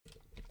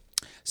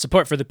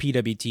Support for the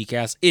PWT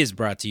cast is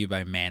brought to you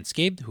by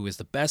Manscaped, who is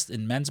the best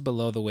in men's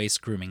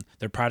below-the-waist grooming.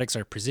 Their products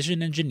are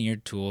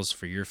precision-engineered tools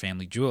for your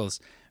family jewels.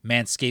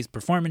 Manscaped's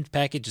Performance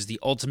Package is the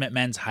ultimate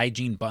men's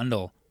hygiene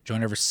bundle.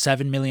 Join over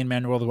 7 million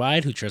men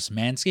worldwide who trust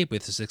Manscaped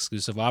with this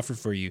exclusive offer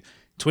for you.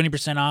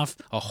 20% off,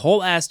 a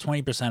whole ass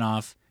 20%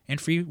 off,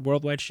 and free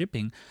worldwide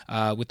shipping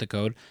with the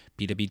code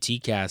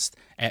PWTcast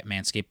at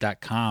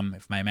manscaped.com.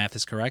 If my math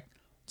is correct,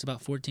 it's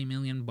about 14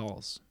 million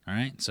balls. All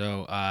right.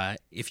 So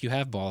if you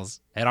have balls,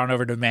 head on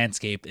over to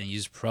Manscaped and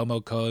use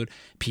promo code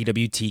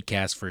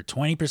PWTcast for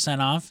 20%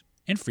 off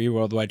and free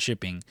worldwide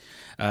shipping.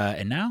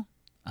 And now,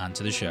 on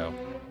to the show.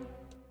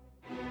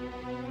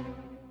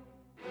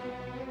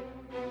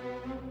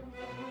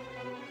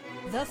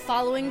 The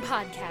following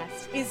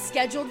podcast is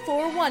scheduled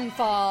for one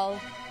fall.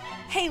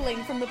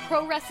 Hailing from the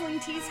Pro Wrestling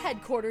Tees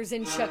headquarters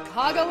in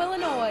Chicago,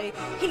 Illinois,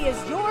 he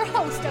is your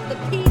host of the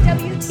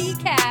PWT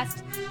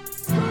cast,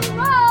 Scrump!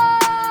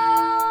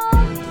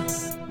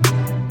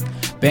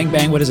 Bang,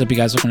 bang. What is up, you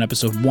guys? Welcome to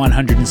episode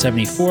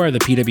 174 of the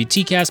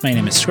PWT cast. My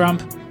name is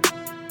Scrump.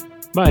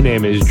 My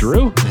name is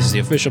Drew. This is the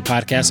official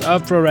podcast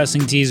of Pro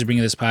Wrestling Tees. We're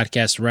bringing this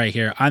podcast right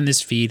here on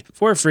this feed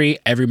for free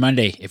every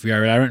Monday. If you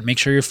aren't, make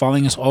sure you're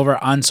following us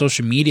over on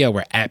social media.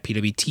 We're at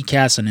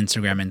PWTcast on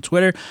Instagram and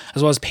Twitter,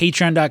 as well as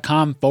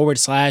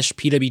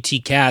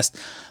patreon.com/PWTcast.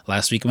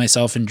 Last week,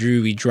 myself and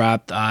Drew, we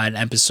dropped an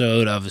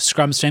episode of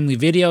Scrump's Family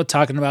Video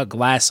talking about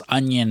Glass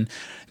Onion,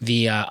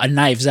 the A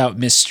Knives Out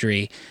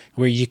mystery,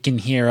 where you can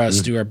hear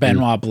us do our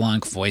Benoit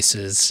Blanc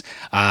voices,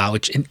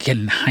 which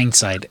in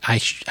hindsight,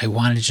 I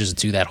wanted to just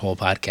do that whole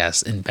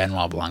podcast in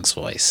Benoit Blanc's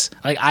voice.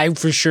 Like, I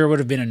for sure would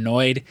have been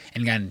annoyed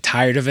and gotten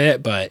tired of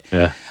it, but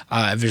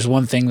if there's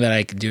one thing that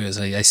I could do is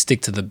I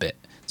stick to the bit.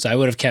 So I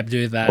would have kept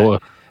doing that. Oh,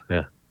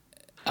 yeah.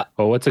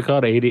 What's it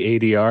called?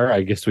 ADR?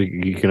 I guess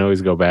you can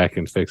always go back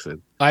and fix it.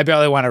 I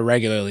barely want to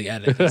regularly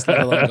edit this,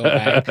 let alone go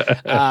back.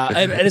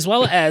 And as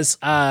well as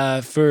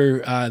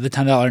for the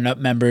 $10 and up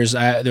members,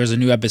 there's a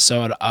new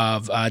episode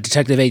of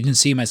Detective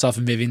Agency, myself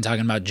and Vivian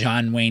talking about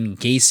John Wayne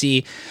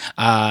Gacy,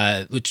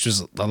 which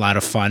was a lot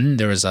of fun.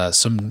 There was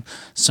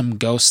some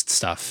ghost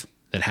stuff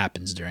that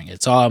happens during it.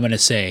 That's all I'm going to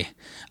say.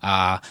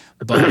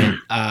 But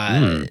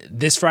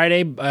this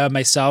Friday,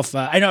 myself,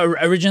 I know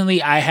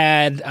originally I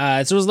had,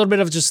 so it was a little bit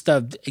of just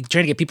trying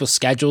to get people's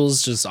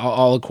schedules just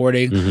all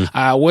according.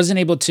 I wasn't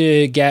able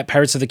to get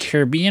Pirates of the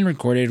Caribbean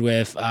recorded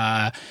with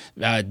friend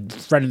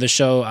of the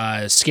show,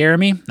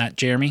 Scaremy, not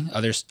Jeremy,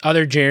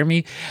 other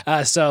Jeremy.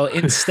 So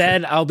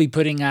instead, I'll be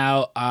putting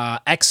out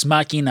Ex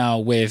Machina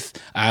with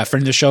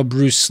friend of the show,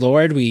 Bruce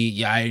Lord.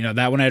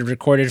 That one I had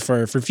recorded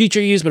for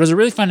future use, but it was a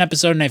really fun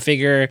episode, and I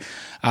figure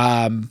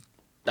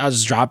I'll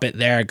just drop it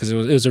there because it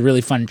was a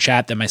really fun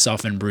chat that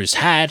myself and Bruce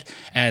had,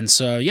 and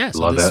so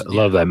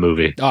love that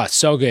movie. Oh, it's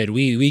so good.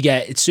 We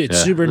get it's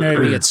super nerdy.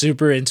 We get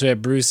super into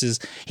it. Bruce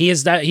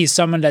he's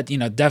someone that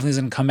definitely is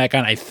gonna come back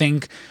on. I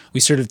think we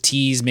sort of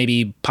tease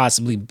maybe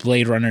possibly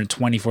Blade Runner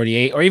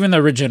 2048 or even the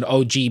original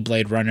OG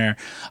Blade Runner.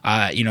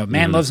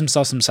 Man loves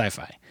himself some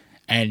sci-fi,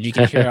 and you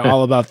can hear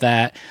all about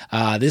that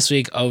this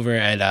week over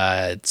at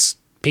it's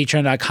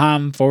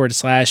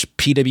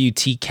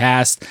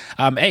patreon.com/PWTcast.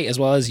 Hey, as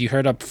well as you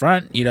heard up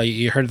front,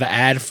 you heard the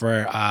ad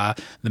for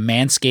the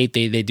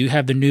Manscaped. They do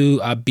have the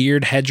new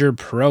Beard Hedger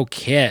Pro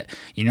kit.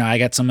 I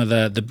got some of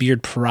the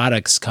beard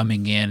products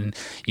coming in.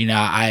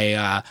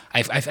 I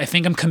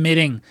think I'm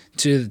committing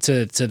to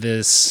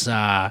this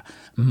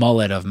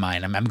mullet of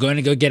mine. I'm going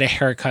to go get a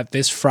haircut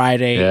this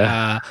Friday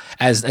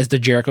as the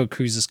Jericho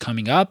Cruise is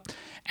coming up.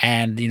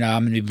 And I'm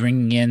gonna be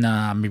bringing in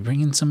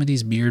some of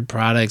these beard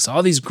products,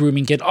 all these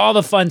grooming kit, all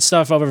the fun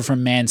stuff over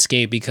from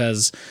Manscaped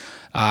because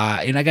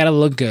I gotta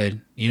look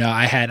good.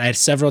 I had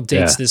several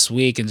dates this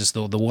week, and just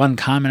the one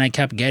comment I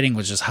kept getting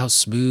was just how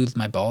smooth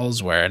my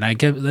balls were, and I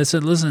kept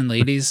listen,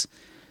 ladies,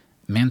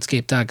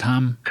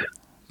 Manscaped.com,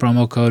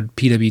 promo code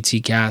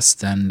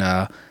PWTcast, and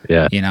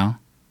you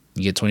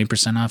get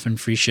 20% off and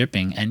free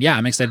shipping. And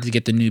I'm excited to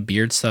get the new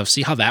beard stuff.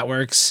 See how that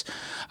works.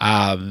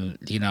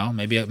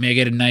 Maybe I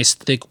get a nice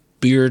thick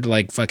beard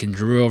like fucking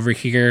Drew over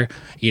here,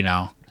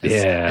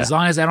 as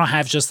long as I don't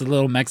have just a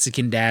little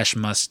Mexican dash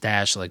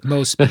mustache like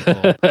most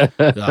people,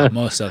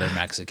 most other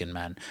Mexican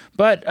men.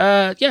 But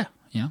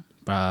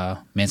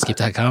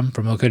Manscaped.com,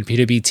 promo code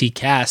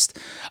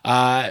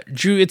PWTcast.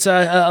 Drew, it's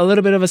a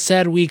little bit of a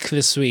sad week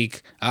this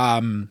week.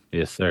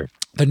 Yes, sir.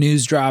 The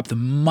news dropped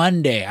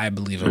Monday, I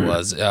believe it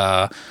was.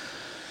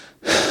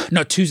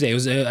 No, Tuesday. It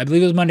was. I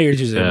believe it was Monday or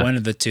Tuesday, one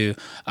of the two.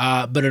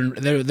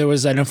 But there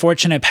was an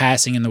unfortunate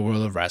passing in the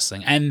world of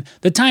wrestling, and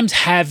the times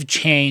have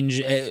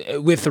changed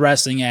with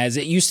wrestling, as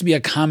it used to be a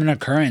common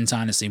occurrence.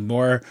 Honestly,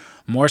 more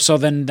so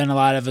than a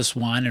lot of us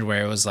wanted,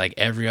 where it was like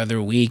every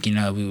other week.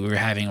 We were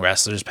having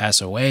wrestlers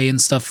pass away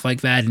and stuff like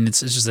that, and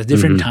it's just a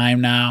different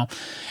time now,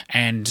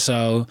 and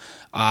so.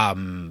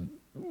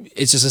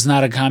 it's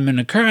not a common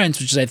occurrence,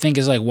 which is, I think,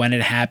 is like when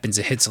it happens,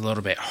 it hits a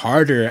little bit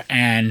harder.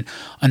 And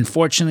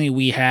unfortunately,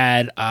 we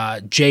had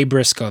Jay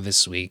Briscoe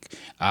this week.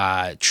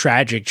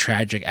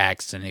 Tragic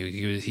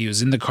accident. He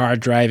was in the car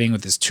driving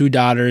with his two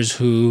daughters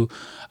who,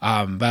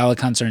 by all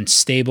accounts, are in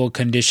stable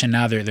condition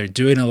now. They're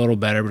doing a little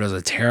better, but it was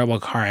a terrible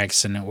car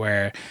accident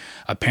where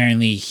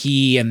apparently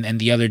he and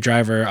the other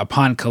driver,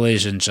 upon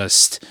collision,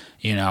 just,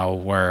 you know,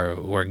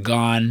 were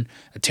gone.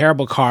 A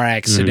terrible car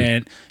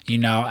accident, you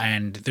know,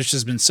 and there's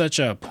just been such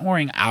a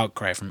pouring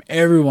outcry from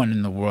everyone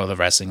in the world of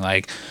wrestling.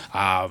 Like,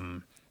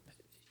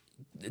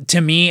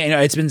 to me, you know,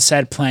 it's been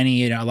said plenty,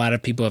 you know, a lot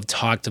of people have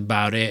talked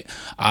about it,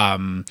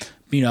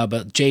 you know,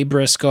 but Jay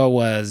Briscoe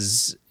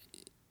was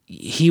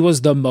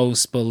the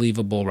most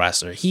believable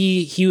wrestler.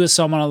 He was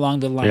someone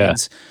along the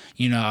lines,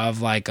 you know,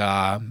 of like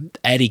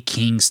Eddie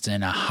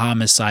Kingston, a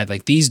Homicide,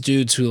 like these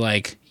dudes who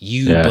like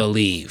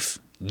believe.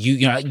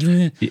 You know,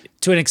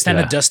 to an extent,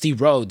 a Dusty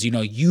Rhodes, you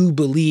know, you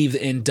believe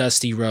in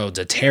Dusty Rhodes,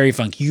 a Terry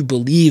Funk, you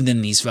believed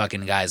in these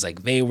fucking guys,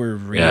 like they were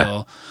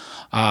real.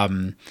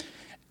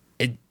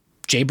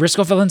 Jay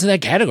Briscoe fell into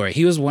that category.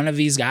 He was one of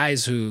these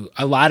guys who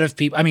a lot of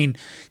people, I mean,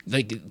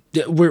 like,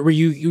 were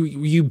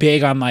you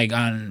big on like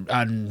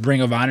on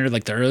Ring of Honor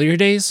like the earlier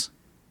days?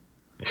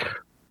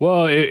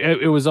 Well,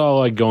 it was all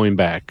like going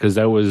back, because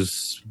that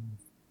was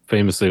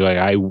famously, like,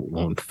 I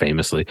won't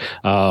famously,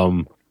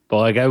 but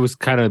like I was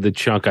kind of the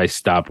chunk I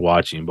stopped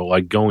watching. But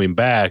like going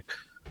back,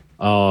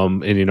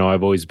 and you know,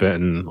 I've always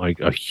been like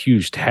a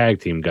huge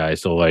tag team guy.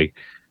 So like,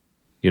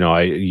 you know,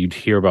 you'd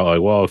hear about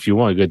like, well, if you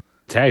want a good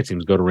tag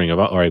teams, go to Ring of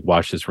Honor, or like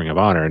watch this Ring of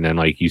Honor, and then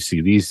like you see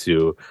these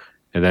two,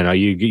 and then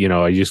you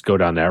know, I just go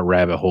down that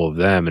rabbit hole of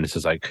them, and it's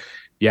just like,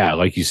 yeah,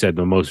 like you said,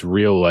 the most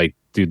real, like,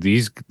 dude,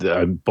 these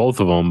both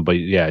of them, but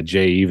yeah,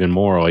 Jay even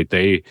more, like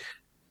they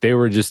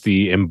were just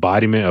the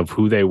embodiment of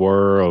who they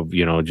were, of,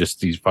 you know, just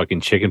these fucking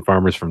chicken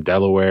farmers from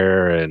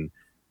Delaware, and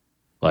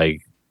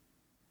like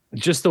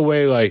just the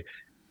way like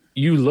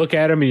you look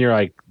at them and you're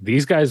like,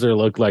 these guys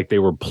look like they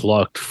were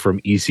plucked from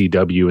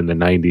ECW in the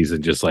 90s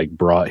and just like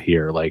brought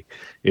here. Like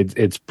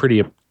it's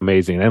pretty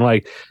amazing. And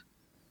like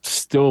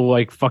still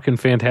like fucking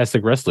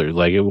fantastic wrestlers.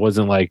 Like it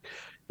wasn't like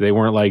they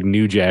weren't like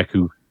New Jack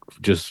who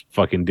just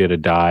fucking did a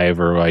dive,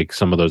 or like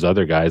some of those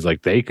other guys.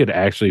 Like they could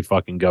actually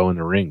fucking go in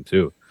the ring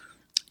too.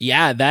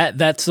 Yeah,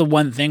 that's the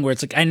one thing where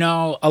it's like, I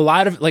know a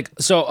lot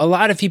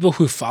of people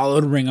who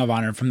followed Ring of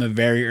Honor from the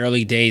very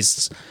early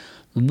days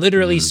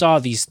literally saw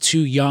these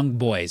two young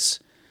boys,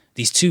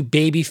 these two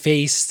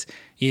baby-faced,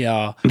 you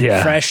know,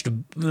 fresh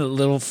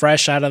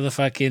out of the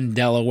fucking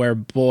Delaware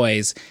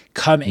boys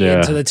come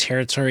into the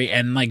territory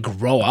and like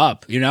grow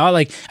up, you know?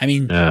 Like, I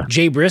mean,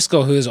 Jay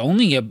Briscoe, who is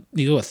only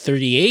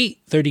 38,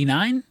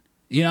 39,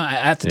 you know,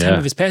 at the time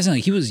of his passing,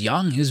 like he was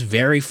young. He was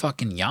very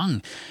fucking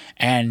young.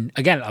 And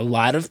again, a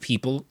lot of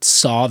people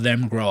saw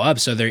them grow up.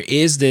 So there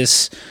is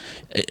this,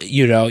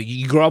 you know,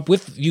 you grow up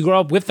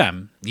with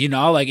them, you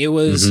know, like it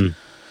was,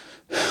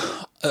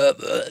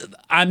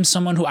 I'm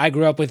someone who I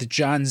grew up with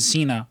John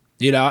Cena,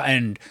 you know,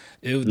 and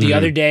the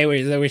other day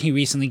where he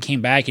recently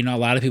came back, you know, a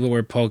lot of people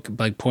were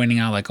pointing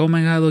out like, oh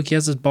my God, look, he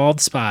has this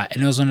bald spot.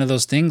 And it was one of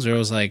those things where it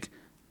was like,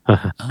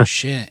 oh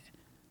shit,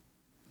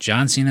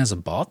 John Cena has a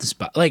bald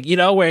spot. Like, you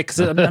know, where, cause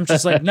I'm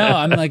just like, no,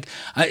 I'm like,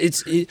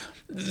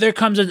 there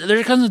comes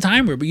a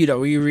time where, you know,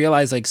 where you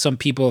realize like some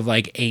people of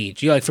like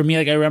age, you know, like for me,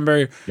 like I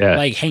remember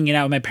like hanging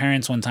out with my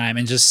parents one time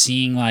and just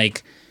seeing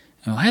like,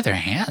 why are their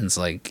hands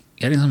like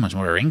getting so much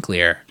more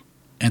wrinklier?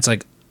 And it's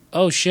like,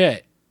 oh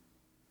shit.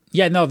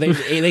 Yeah, no,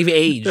 they've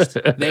aged.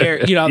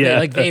 They're, you know,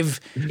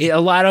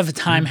 a lot of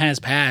time has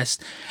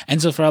passed.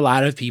 And so for a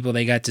lot of people,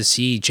 they got to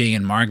see Jay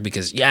and Mark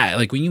because, yeah,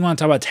 like when you want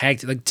to talk about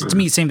tag, like to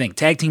me, same thing.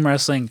 Tag team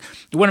wrestling,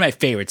 one of my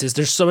favorites is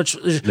there's so much,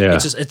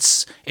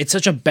 it's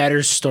such a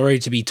better story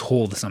to be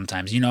told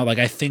sometimes, you know, like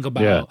I think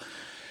about,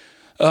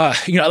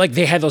 you know, like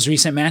they had those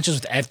recent matches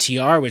with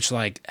FTR, which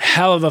like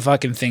hell of a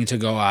fucking thing to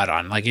go out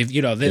on. Like if,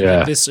 you know,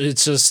 this,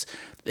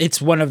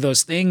 it's one of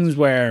those things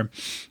where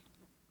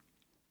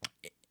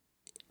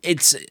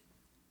it's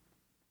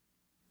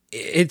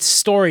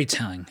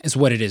storytelling is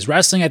what it is.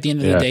 Wrestling at the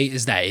end of the day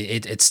is that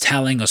it's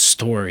telling a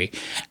story.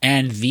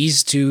 And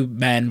these two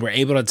men were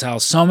able to tell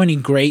so many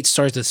great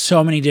stories to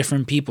so many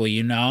different people,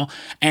 you know?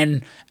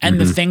 And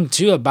the thing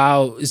too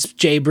about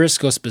Jay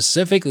Briscoe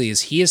specifically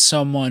is he is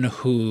someone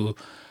who,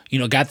 you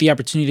know, got the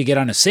opportunity to get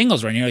on a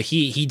singles run. You know,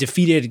 he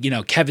defeated, you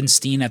know, Kevin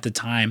Steen at the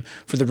time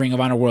for the Ring of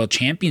Honor World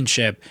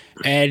Championship.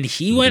 And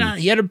he went on,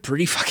 he had a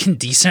pretty fucking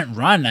decent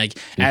run, like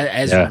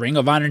as a Ring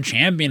of Honor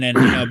champion. And,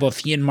 you know, both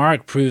he and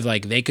Mark proved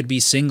like they could be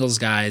singles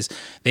guys,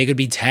 they could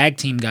be tag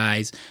team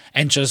guys,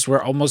 and just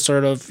were almost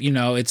sort of, you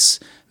know,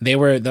 they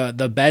were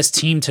the best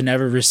team to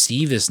never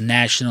receive this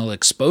national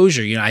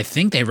exposure. You know, I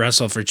think they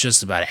wrestled for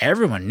just about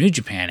everyone. New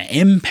Japan,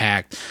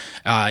 Impact,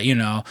 you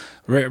know,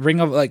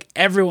 Ring of, like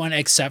everyone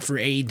except for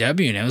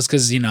AEW. And it was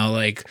because, you know,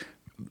 like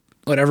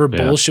whatever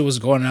bullshit was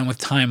going on with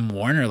Time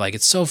Warner, like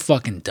it's so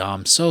fucking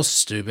dumb, so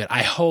stupid.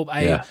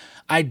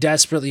 I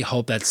desperately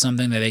hope that's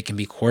something that they can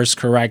be course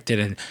corrected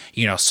and,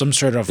 you know, some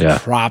sort of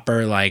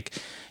proper, like,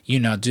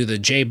 do the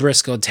Jay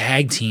Briscoe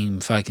tag team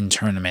fucking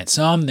tournament,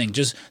 something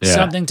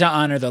to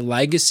honor the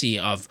legacy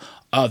of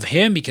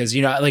him, because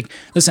like,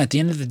 listen, at the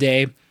end of the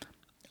day,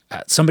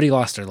 somebody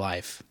lost their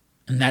life,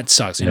 and that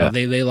sucks.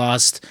 They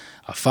lost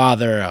a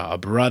father, a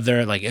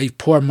brother. Like,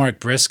 poor Mark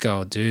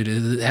Briscoe, dude.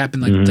 It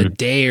happened like the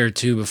day or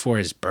two before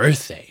his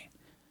birthday.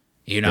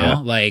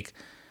 Like,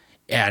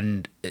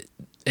 and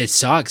it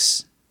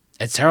sucks.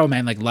 It's terrible,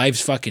 man. Like,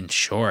 life's fucking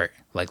short.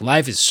 Like,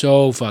 life is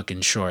so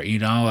fucking short.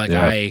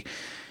 Like,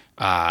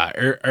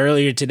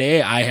 earlier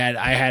today, I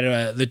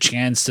had the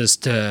chance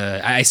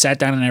I sat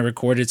down and I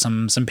recorded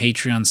some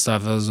Patreon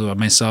stuff. It was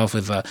myself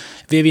with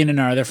Vivian and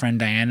our other friend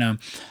Diana,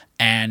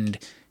 and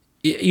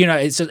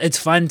it's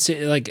fun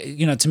to, like,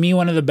 to me,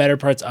 one of the better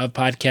parts of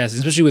podcasts,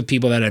 especially with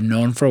people that I've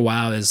known for a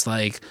while, is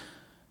like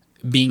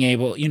being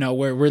able,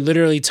 we're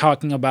literally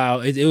talking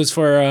about it was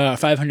for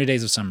 500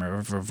 Days of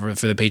Summer for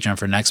the Patreon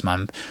for next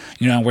month.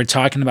 We're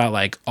talking about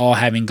like all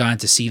having gone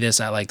to see this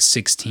at like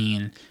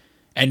 16,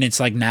 and it's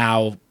like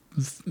now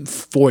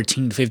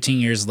 14, 15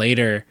 years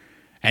later,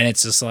 and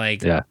it's just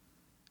like,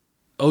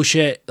 oh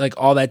shit, like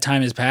all that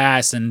time has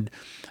passed, and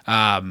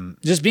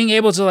just being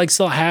able to like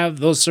still have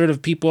those sort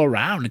of people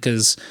around,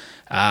 because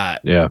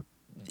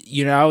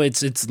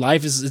it's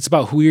life is, it's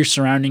about who you're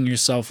surrounding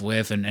yourself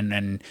with,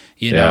 and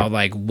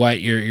like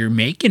what you're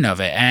making of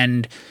it.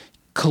 And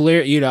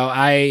clear,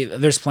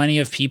 there's plenty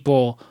of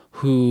people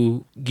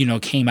who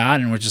came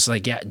out and were just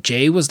like, yeah,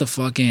 Jay was the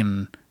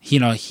fucking,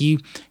 he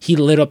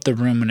lit up the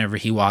room whenever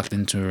he walked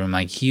into a room.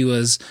 Like, he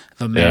was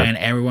the man.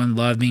 Everyone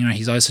loved being around.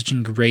 He's always such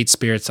in great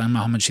spirits. I don't know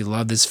how much he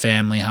loved his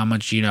family, how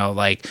much,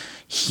 like,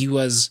 he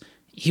was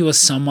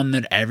someone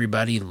that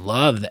everybody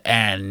loved.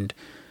 And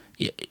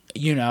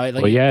like,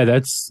 well, yeah,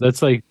 that's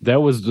like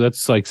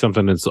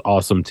something that's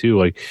awesome too.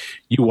 Like,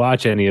 you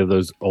watch any of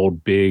those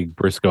old big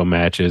Briscoe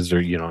matches, or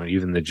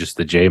even the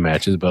Jay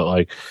matches, but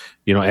like,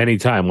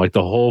 anytime, like,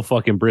 the whole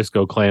fucking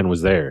Briscoe clan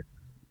was there.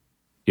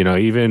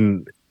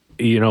 Even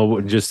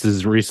just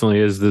as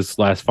recently as this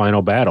last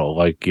Final Battle,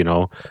 like,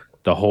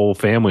 the whole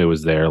family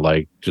was there,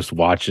 like, just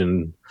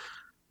watching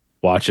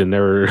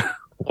their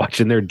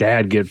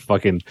dad get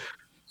fucking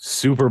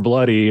super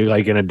bloody,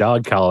 like, in a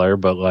dog collar,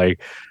 but like,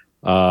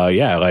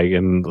 like,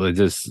 and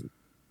just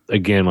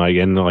again, like,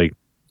 and like,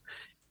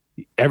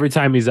 every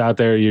time he's out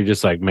there, you're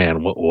just like,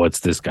 man,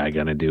 what's this guy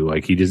gonna do?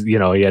 Like, he just, he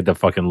had the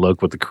fucking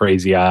look with the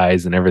crazy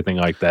eyes and everything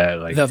like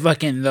that. Like,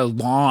 the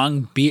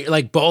long beard,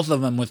 like, both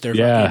of them with their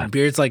fucking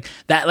beards, like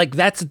that. Like,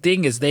 that's the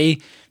thing, is they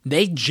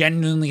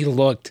genuinely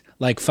looked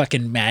like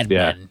fucking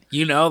madmen.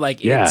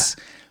 It's,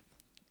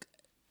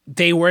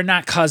 they were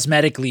not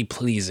cosmetically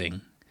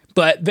pleasing.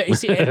 But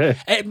see,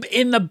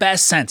 in the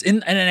best sense,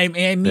 and I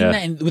mean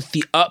that with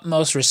the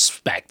utmost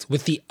respect,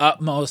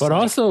 But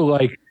also,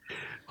 like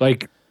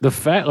the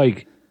fact,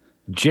 like,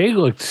 Jay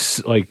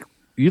looked, like,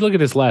 you look at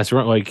his last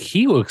run, like,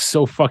 he looks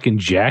so fucking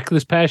jacked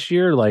this past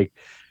year, like,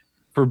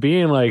 for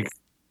being like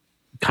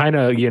kind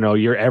of,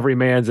 your every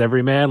man's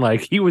every man.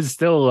 Like, he was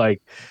still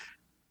like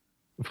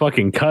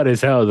fucking cut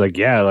as hell. Like,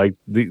 yeah, like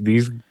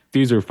these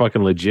are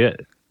fucking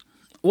legit.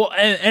 Well,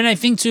 and I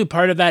think too,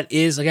 part of that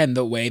is, again,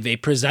 the way they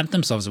present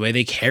themselves, the way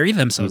they carry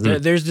themselves.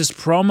 There's this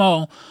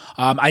promo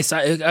I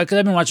saw, because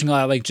I've been watching a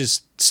lot of, like,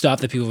 just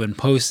stuff that people have been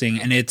posting,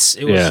 and it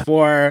was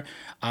for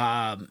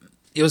a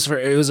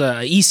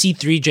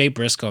EC3 Jay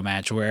Briscoe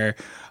match where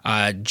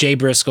Jay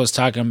Briscoe's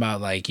talking about,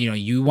 like,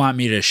 you want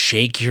me to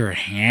shake your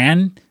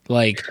hand,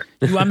 like,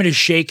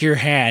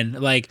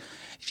 like,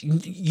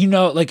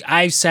 like,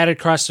 I've sat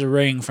across the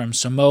ring from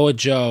Samoa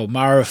Joe,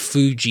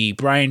 Marufuji,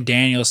 Bryan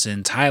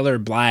Danielson, Tyler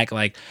Black.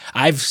 Like,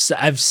 I've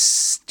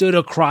stood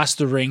across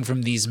the ring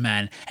from these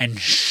men and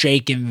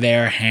shaken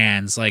their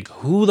hands. Like,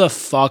 who the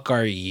fuck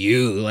are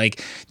you?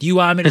 Like, do you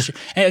want me to?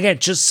 And again,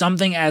 just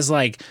something as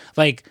like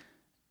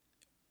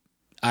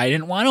I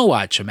didn't want to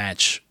watch a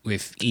match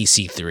with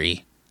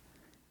EC3.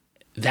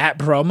 That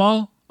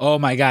promo, oh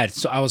my god!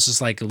 So I was just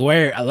like,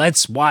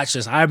 let's watch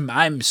this.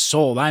 I'm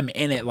sold. I'm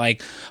in it.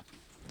 Like,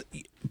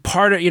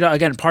 part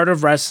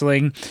of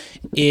wrestling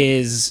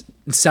is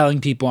selling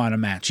people on a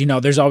match.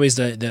 There's always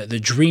the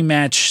dream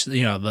match,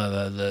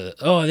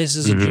 this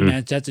is a dream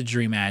match, that's a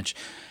dream match.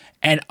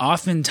 And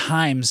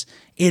oftentimes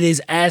it is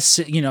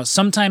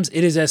sometimes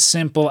it is as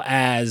simple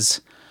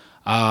as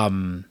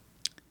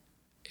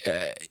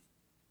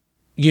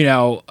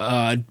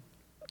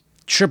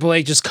Triple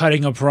H just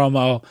cutting a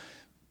promo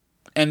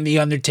and The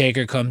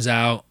Undertaker comes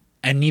out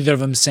and neither of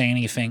them say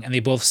anything, and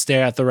they both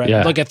stare at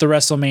look at the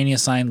WrestleMania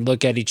sign,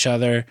 look at each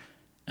other,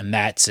 and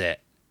that's it.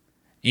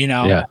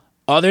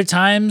 Other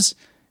times,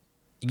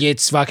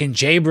 it's fucking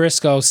Jay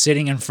Briscoe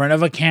sitting in front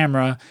of a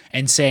camera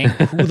and saying,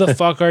 "Who the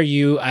fuck are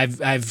you?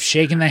 I've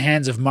shaken the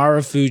hands of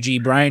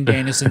Marufuji, Bryan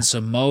Danielson,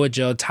 Samoa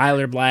Joe,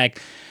 Tyler Black.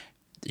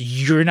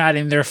 You're not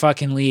in their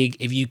fucking league.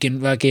 If you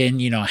can fucking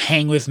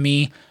hang with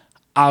me,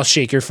 I'll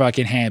shake your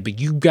fucking hand, but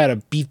you gotta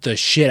beat the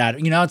shit out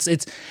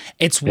of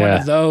it's one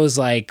of those,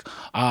 like,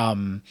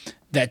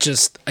 that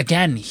just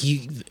again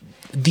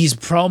these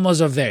promos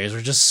of theirs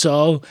were just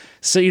so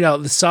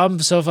some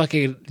so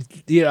fucking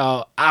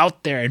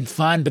out there and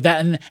fun, but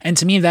that and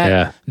to me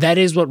that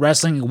is what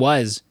wrestling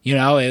was.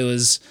 It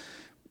was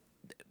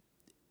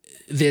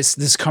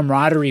this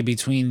camaraderie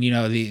between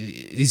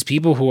these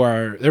people who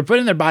they're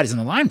putting their bodies on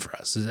the line for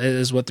us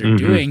is what they're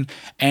doing,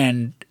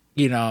 and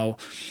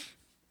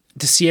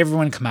to see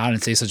everyone come out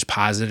and say such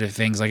positive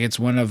things, like it's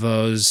one of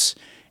those,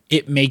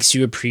 it makes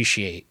you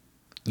appreciate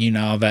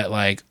that,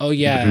 like, oh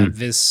yeah,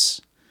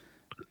 this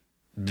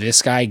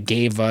guy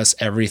gave us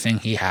everything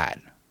he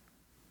had,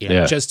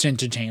 just to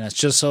entertain us,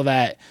 just so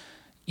that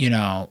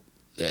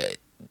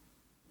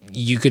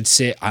you could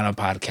sit on a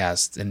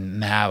podcast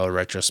and have a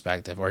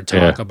retrospective or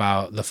talk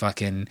about the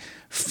fucking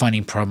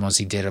funny promos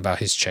he did about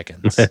his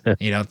chickens,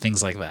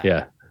 things like that.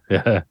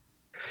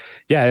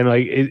 Yeah, and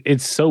like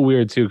it's so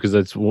weird too, because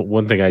that's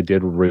one thing I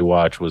did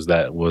rewatch was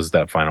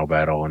that final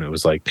battle, and it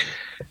was like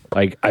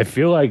I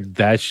feel like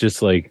that's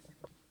just like,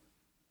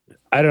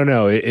 I don't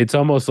know, it's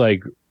almost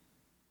like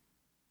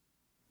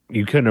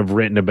you couldn't have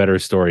written a better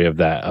story of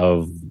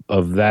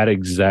that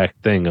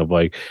exact thing, of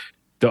like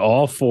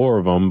all four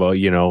of them, but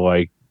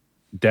like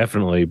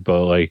definitely,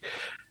 but like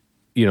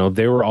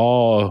they were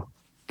all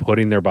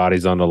putting their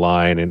bodies on the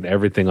line and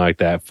everything like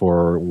that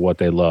for what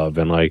they love,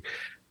 and like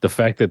the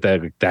fact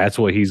that's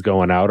what he's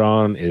going out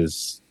on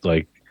is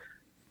like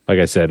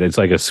I said, it's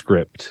like a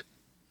script.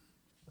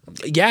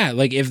 Yeah,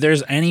 like if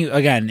there's any,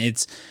 again,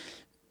 it's,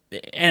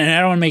 and I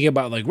don't want to make it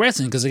about like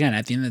wrestling, because again,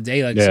 at the end of the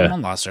day, like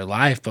someone lost their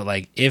life, but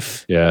like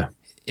if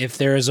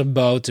there is a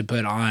bow to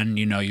put on,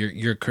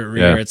 your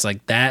career, it's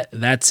like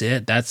that's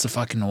it. That's the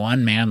fucking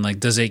one, man.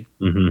 Like, does it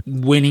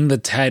winning the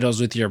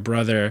titles with your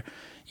brother,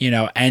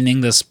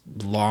 ending this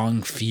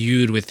long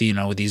feud with,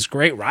 with these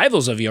great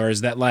rivals of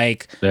yours that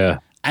like,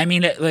 I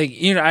mean, like,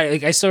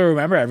 I still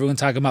remember everyone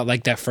talking about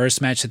like that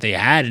first match that they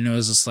had, and it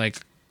was just like,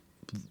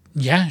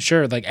 yeah,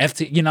 sure. Like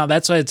that's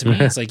why to me,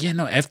 it's like,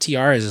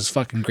 FTR is as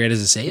fucking great as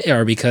they say they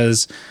are,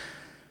 because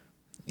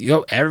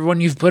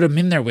everyone you've put them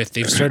in there with,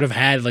 they've sort of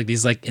had like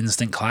these like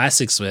instant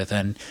classics with,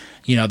 and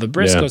the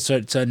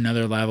Briscoes to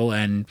another level,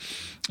 and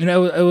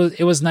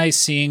it was nice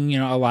seeing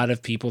a lot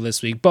of people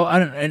this week,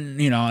 but and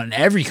in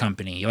every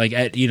company, like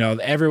at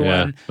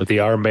everyone with the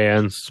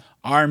armbands,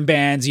 like on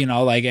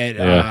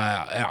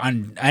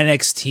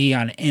NXT,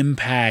 on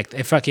Impact,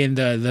 fucking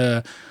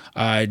the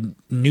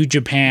New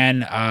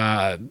Japan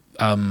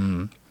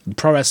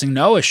Pro Wrestling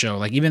Noah show,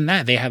 like even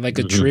that they had like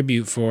a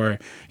tribute for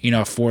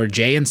for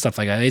Jay and stuff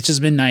like that. It's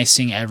just been nice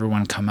seeing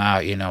everyone come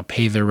out,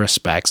 pay their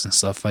respects and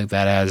stuff like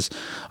that, as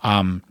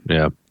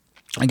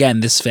again,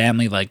 this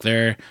family, like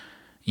they're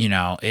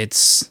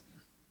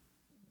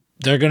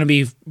they're gonna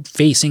be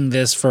facing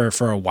this for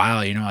a while,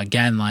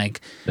 again,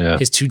 like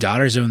his two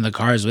daughters are in the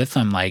cars with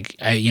them, like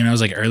it was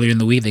like earlier in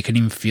the week they couldn't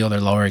even feel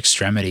their lower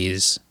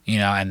extremities,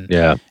 and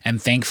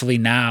thankfully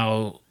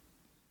now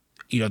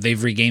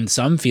they've regained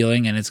some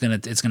feeling, and it's gonna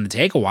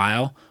take a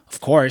while,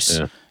 of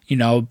course,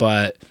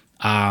 but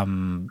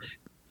and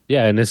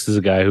this is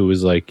a guy who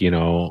was like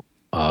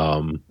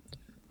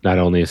not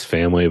only his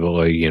family, but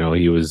like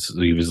he was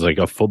like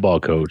a football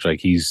coach, like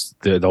he's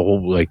the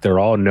whole, like they're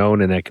all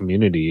known in that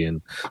community,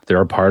 and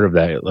they're a part of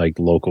that like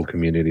local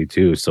community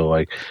too, so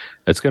like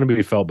it's going to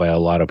be felt by a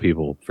lot of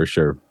people for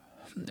sure.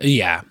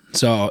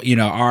 So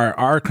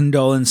our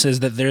condolences.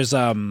 That there's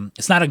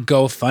it's not a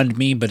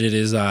GoFundMe, but it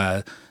is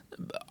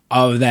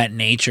of that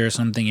nature or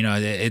something,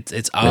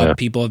 it's up.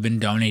 People have been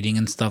donating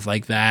and stuff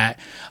like that,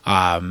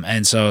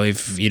 and so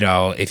if you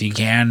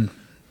can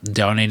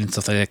donate and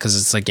stuff like that, because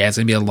it's like it's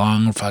gonna be a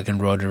long fucking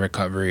road to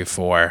recovery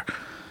for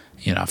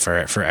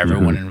for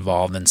everyone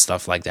involved and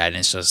stuff like that, and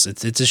it's just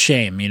it's a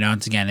shame,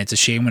 it's a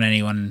shame when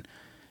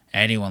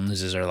anyone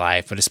loses their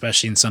life, but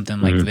especially in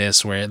something like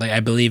this, where like I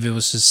believe it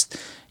was just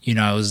it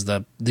was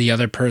the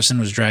other person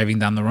was driving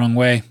down the wrong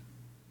way,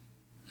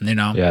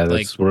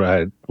 that's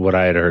what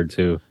I had heard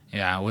too.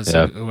 I was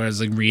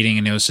like reading,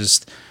 and it was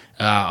just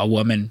a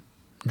woman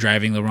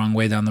driving the wrong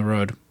way down the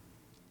road.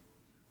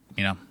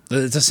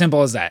 It's as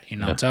simple as that.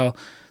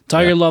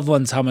 Tell your loved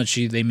ones how much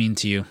they mean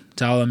to you.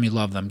 Tell them you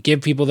love them.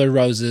 Give people their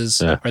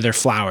roses or their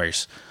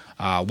flowers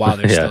while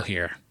they're still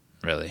here.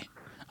 Really.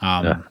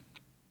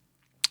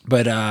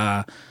 But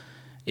on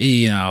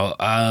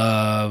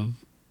a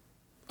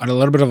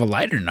little bit of a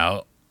lighter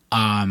note,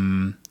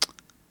 oh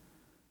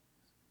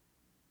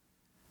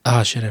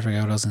shit, I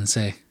forgot what I was gonna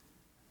say.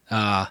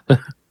 So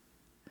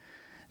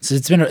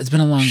it's been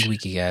a long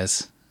week, you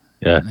guys.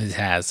 Yeah, it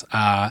has.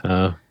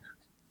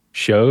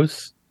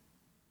 Shows.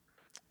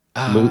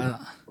 You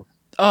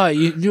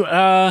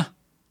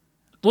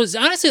was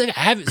honestly like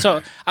I haven't.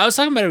 So I was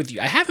talking about it with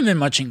you. I haven't been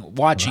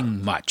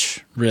watching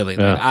much really.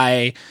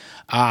 Like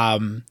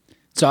I'm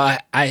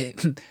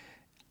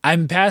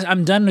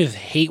done with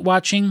hate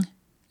watching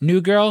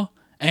New Girl.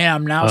 And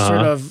I'm now sort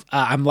of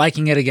I'm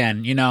liking it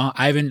again.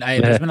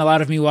 There's been a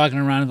lot of me walking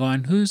around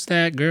going, "Who's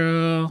that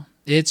girl?"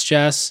 It's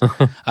Jess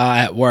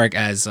at work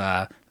as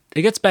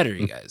It gets better,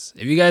 you guys.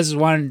 If you guys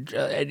want,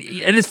 and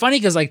it's funny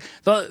because like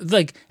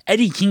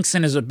Eddie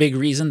Kingston is a big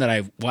reason that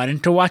I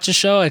wanted to watch the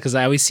show because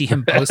I always see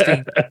him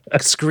posting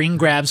screen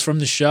grabs from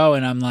the show,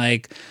 and I'm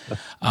like,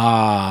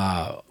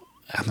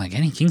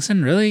 Eddie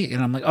Kingston, really?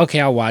 And I'm like,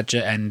 okay, I'll watch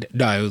it. And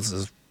no,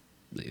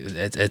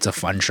 it's a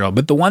fun show.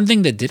 But the one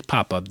thing that did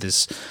pop up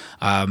this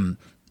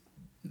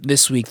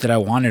week that I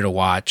wanted to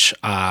watch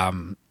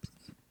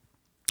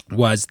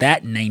was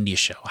that 90s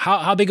show.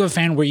 How big of a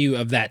fan were you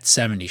of that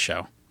 70s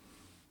show?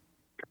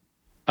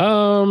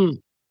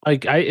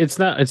 It's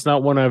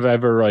not one I've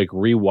ever like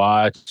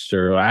rewatched,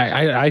 or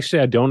I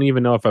actually I don't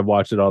even know if I've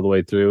watched it all the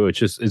way through.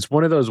 It's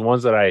one of those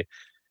ones that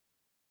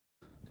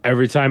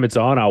every time it's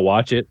on, I'll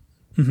watch it.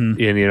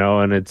 Mm-hmm. And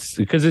and it's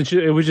because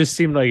it would just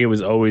seem like it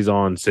was always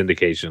on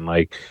syndication.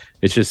 Like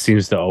it just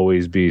seems to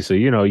always be. So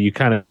you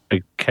kind of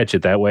catch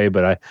it that way.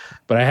 But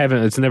I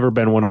haven't. It's never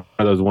been one of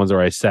those ones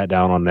where I sat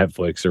down on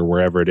Netflix or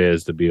wherever it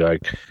is to be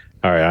like,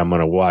 all right, I'm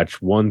gonna watch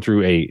 1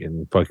 through 8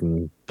 and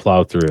fucking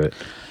plow through it.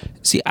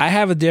 See, I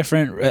have a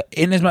different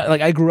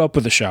like I grew up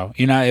with the show.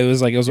 It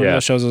was one of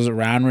those shows that was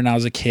around when I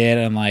was a kid,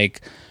 and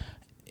like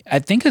I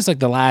think it's like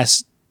the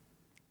last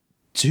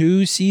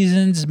 2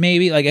 seasons,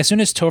 maybe. Like as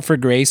soon as Topher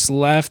Grace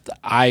left,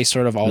 I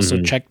sort of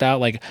also checked out.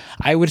 Like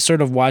I would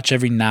sort of watch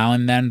every now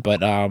and then, but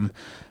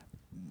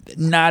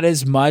not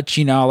as much.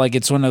 Like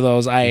it's one of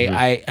those.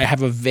 I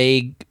have a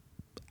vague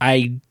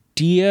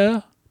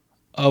idea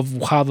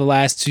of how the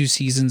last 2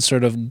 seasons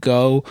sort of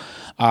go,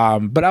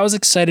 but I was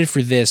excited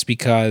for this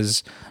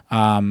because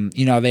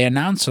they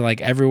announced like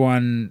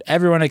everyone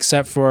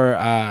except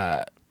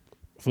for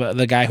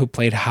the guy who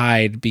played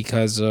Hyde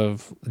because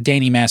of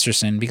Danny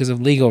Masterson, because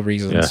of legal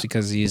reasons,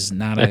 because he's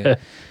not a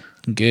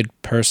good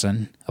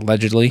person,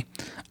 allegedly.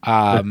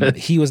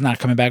 He was not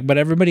coming back, but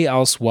everybody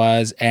else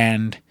was.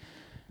 And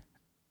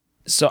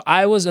so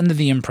I was under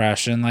the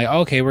impression like,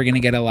 okay, we're going to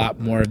get a lot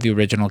more of the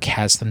original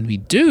cast than we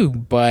do,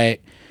 but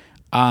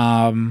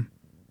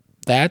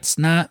that's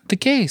not the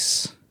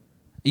case.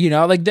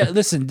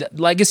 Listen,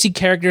 legacy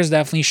characters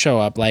definitely show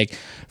up. Like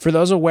for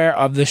those aware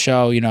of the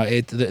show,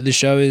 the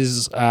show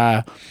is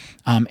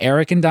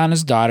Eric and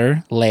Donna's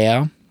daughter,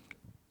 Leia.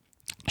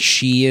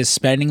 She is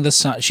spending they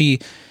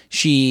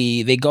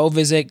go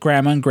visit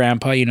grandma and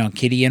grandpa,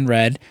 Kitty and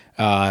Red,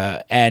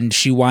 and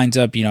she winds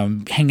up,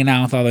 hanging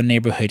out with all the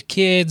neighborhood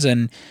kids,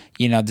 and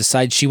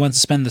decides she wants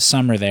to spend the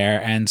summer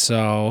there, and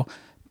so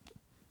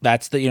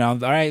that's all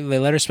right, they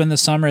let her spend the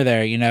summer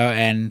there,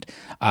 and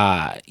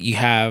you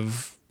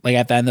have. Like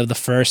at the end of the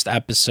first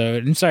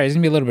episode, I'm sorry, it's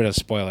gonna be a little bit of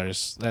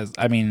spoilers.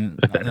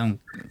 Damn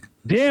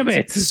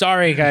it!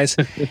 Sorry, guys.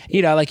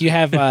 Like you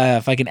have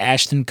fucking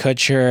Ashton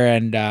Kutcher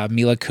and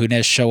Mila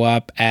Kunis show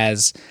up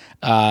as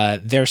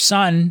their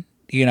son.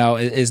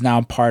 Is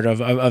now part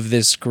of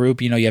this group.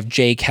 You have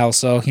Jake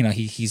Kelso.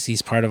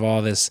 He's part of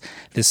all this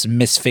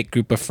misfit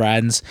group of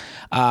friends,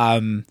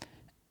 and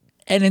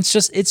it's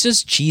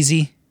just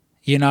cheesy.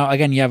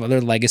 Again, you have other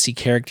legacy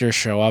characters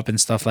show up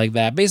and stuff like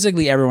that.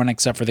 Basically everyone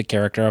except for the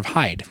character of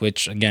Hyde,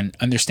 which, again,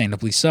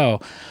 understandably so.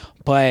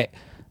 But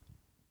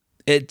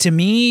to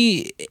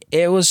me,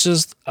 it was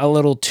just a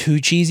little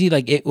too cheesy.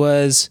 Like, it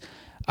was...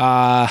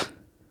 I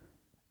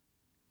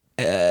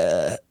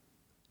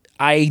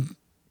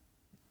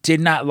did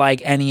not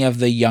like any of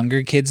the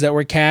younger kids that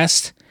were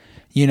cast.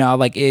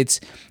 It's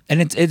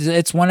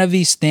one of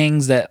these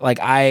things that, like,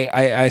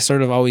 I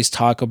sort of always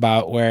talk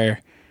about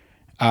where...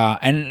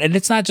 and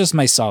it's not just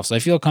myself, so I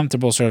feel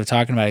comfortable sort of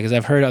talking about it because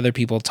I've heard other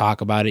people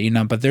talk about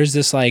it, but there's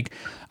this like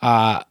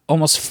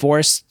almost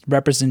forced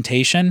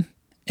representation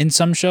in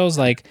some shows.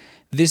 Like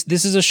this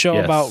is a show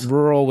about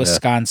rural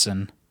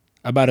Wisconsin,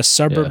 about a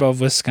suburb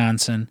of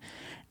Wisconsin,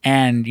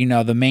 and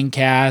the main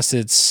cast,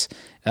 it's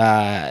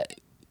Leia,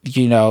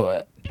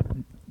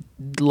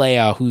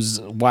 who's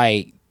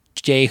white,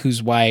 Jay,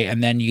 who's white,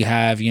 and then you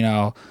have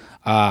a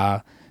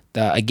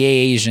gay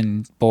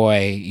Asian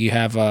boy, you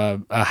have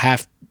a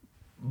half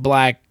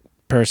black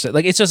person.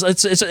 Like it's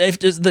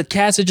the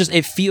cast.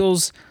 It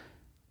feels,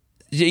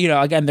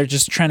 again, they're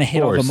just trying to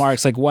hit all the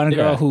marks. Like one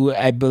girl who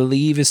I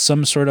believe is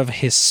some sort of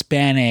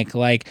Hispanic.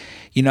 Like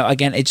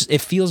again,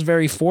 it feels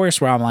very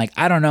forced. Where I'm like,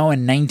 I don't know.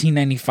 In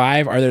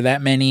 1995, are there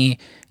that many?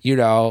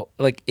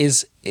 Like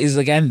is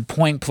again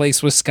Point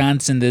Place,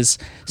 Wisconsin, this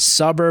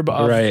suburb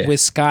of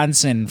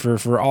Wisconsin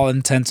for all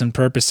intents and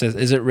purposes?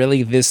 Is it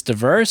really this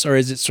diverse, or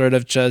is it sort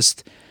of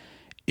just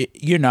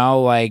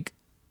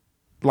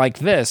like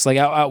this? Like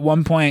at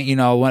one point,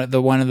 one of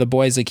the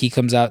boys, like he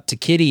comes out to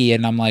Kitty,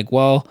 and I'm like,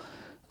 well,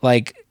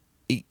 like,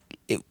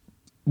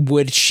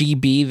 would she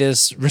be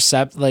this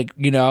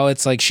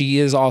it's like she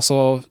is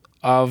also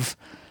of,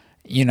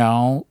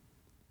 she's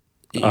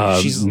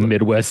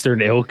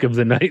Midwestern ilk of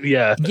the night.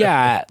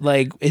 Yeah.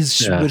 Like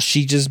would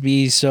she just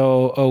be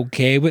so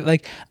okay with,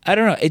 like, I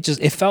don't know.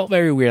 It felt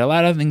very weird. A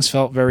lot of things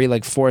felt very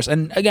like forced.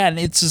 And again,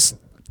 it's just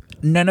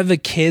none of the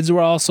kids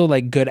were also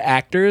like good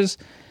actors.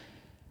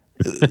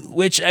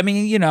 Which, I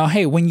mean,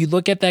 hey, when you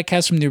look at that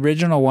cast from the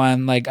original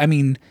one, like, I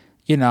mean,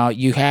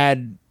 you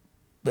had,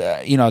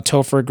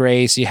 Topher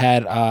Grace, you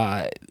had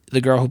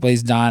the girl who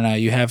plays Donna.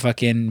 You have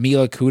fucking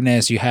Mila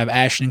Kunis. You have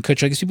Ashton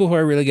Kutcher. These people who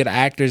are really good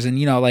actors,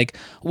 and like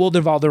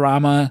Wilder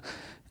Valderrama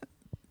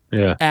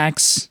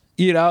acts.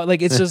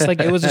 Like it's just like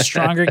it was a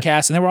stronger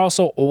cast, and they were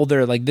also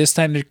older. Like this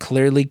time, they're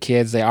clearly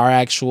kids. They are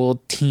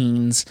actual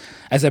teens,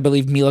 as I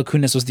believe Mila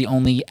Kunis was the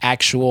only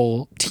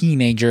actual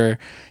teenager.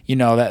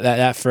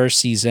 That first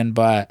season,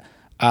 but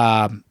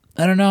I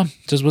don't know,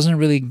 just wasn't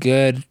really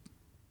good.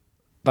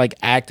 Like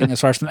acting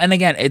as far as them, and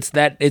again,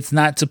 it's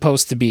not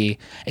supposed to be.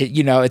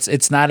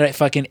 It's not a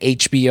fucking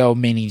HBO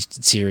mini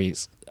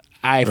series.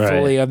 I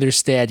fully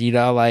understand,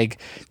 like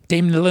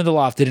Damon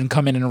Lindelof didn't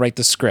come in and write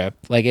the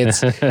script. Like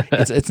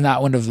it's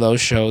not one of those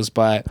shows,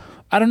 but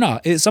I don't know.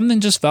 Something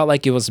just felt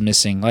like it was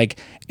missing. Like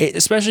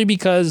especially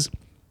because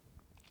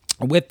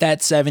with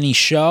that 70s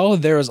show,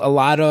 there was a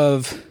lot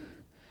of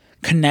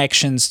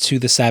connections to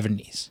the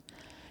 70s.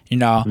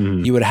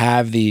 You would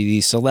have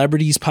the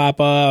celebrities pop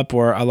up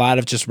or a lot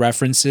of just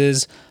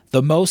references.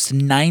 The most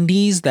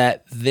 90s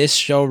that this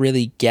show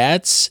really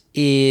gets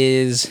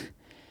is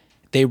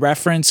they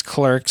reference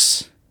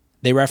Clerks.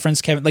 They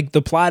reference Kevin. Like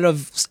the plot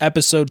of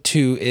episode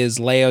 2 is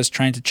Leo's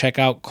trying to check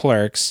out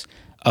Clerks,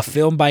 a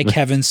film by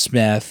Kevin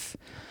Smith,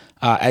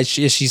 as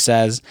she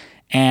says.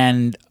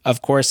 And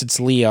of course, it's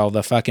Leo,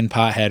 the fucking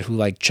pothead who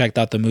like checked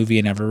out the movie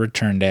and never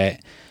returned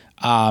it.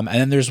 And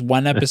then there's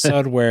one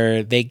episode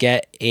where they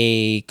get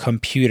a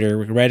computer.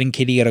 Red and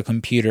Kitty get a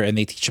computer, and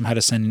they teach them how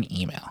to send an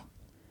email.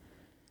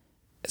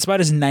 It's about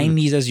as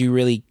 90s as you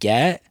really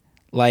get.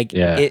 Like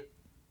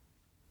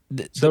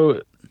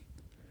So,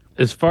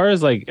 as far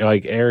as like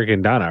Eric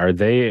and Donna, are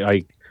they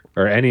like,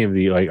 or any of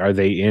the are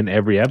they in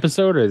every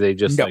episode, or they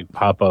just like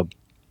pop up?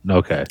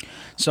 Okay.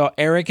 So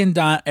Eric and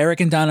Donna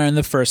are in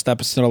the first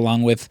episode,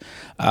 along with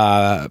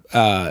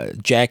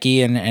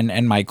Jackie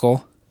and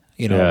Michael.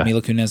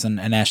 Mila Kunis and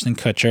Ashton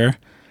Kutcher.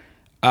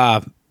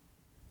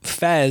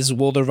 Fez,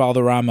 Wilder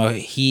Valderrama,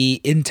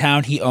 he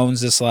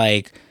owns this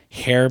like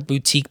hair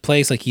boutique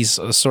place. Like he's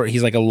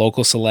like a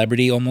local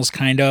celebrity almost,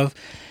 kind of.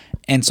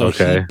 And so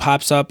he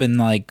pops up in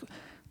like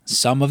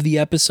some of the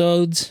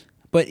episodes,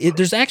 but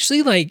there's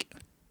actually like,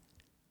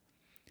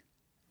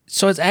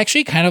 so it's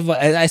actually kind of like,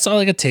 I saw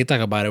like a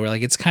TikTok about it where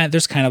like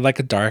there's kind of like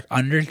a dark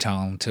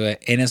undertone to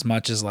it, in as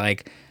much as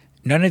like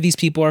none of these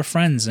people are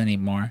friends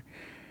anymore.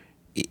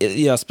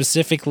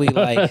 Specifically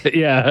like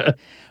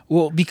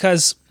well,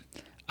 because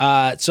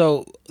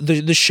so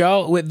the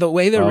show with the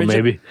way the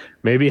original,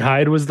 maybe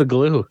Hyde was the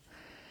glue.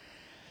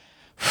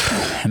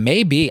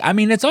 Maybe. I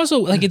mean, it's also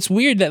like it's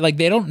weird that like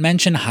they don't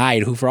mention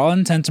Hyde, who for all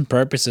intents and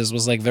purposes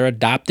was like their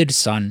adopted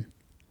son.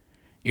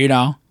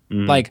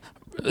 Like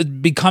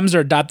becomes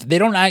their adopted.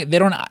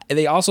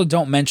 They also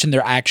don't mention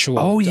their actual.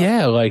 Oh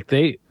yeah, like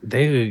they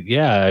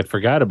I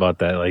forgot about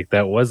that. Like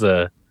that was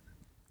a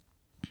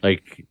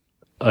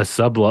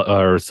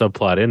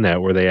subplot in that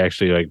where they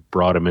actually like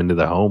brought him into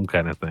the home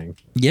kind of thing.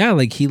 Yeah,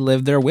 like he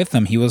lived there with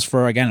them. He was,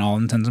 for again all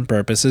intents and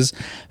purposes,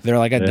 their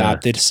like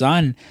adopted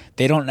son.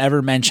 They don't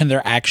ever mention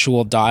their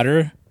actual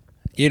daughter.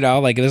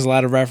 Like there's a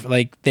lot of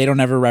they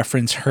don't ever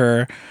reference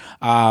her.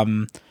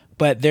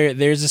 But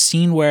there's a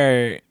scene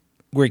where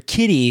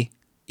Kitty,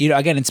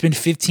 again, it's been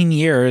 15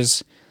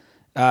 years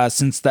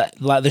since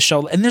the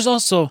show, and there's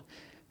also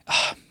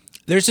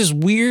there's this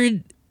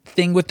weird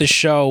thing with the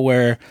show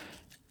where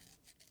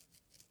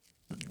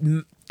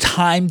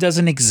time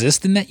doesn't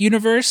exist in that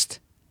universe,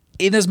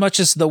 in as much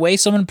as the way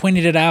someone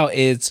pointed it out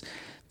is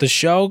the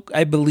show,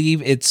 I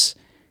believe it's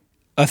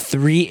if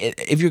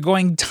you're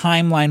going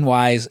timeline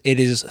wise, it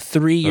is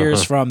 3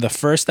 years from the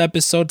first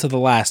episode to the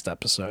last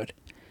episode.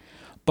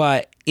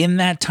 But in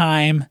that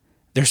time,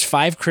 there's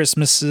 5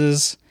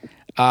 Christmases.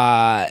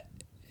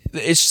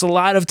 It's just a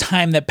lot of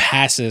time that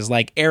passes.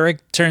 Like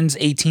Eric turns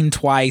 18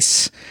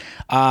 twice.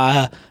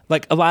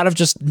 Like a lot of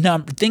just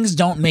things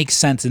don't make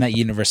sense in that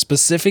universe.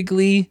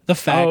 Specifically, the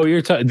fact. Oh,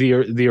 you're talking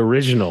the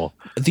original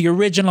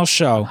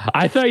show.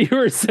 I thought you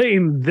were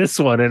saying this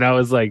one, and I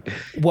was like,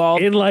 well,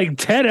 in like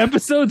 10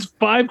 episodes,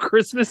 5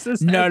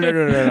 Christmases. No.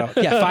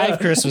 Yeah, 5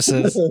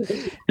 Christmases.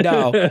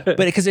 No, but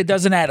because it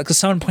doesn't add. Because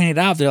someone pointed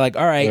out, they're like,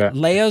 all right,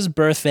 Leia's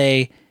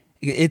birthday.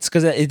 It's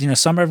because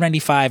summer of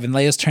 '95, and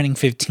Leia's turning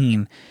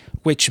 15,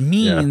 which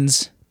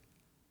means.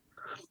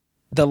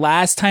 The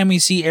last time we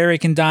see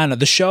Eric and Donna,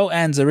 the show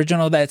ends, the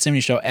original That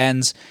 70s Show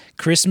ends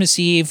Christmas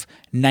Eve,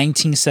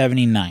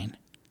 1979.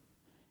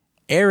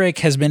 Eric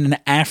has been in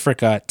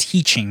Africa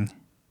teaching,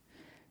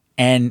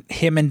 and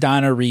him and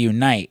Donna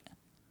reunite.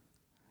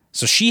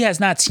 So she has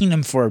not seen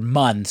him for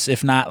months,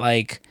 if not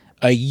like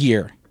a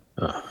year.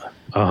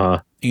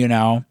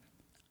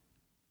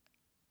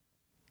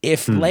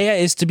 If Leia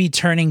is to be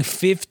turning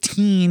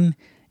 15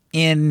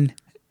 in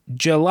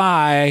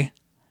July,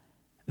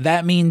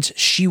 that means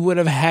she would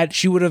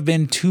have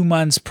been 2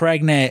 months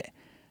pregnant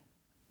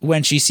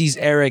when she sees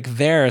Eric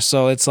there.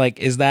 So it's like,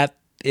 is that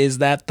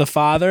the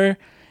father?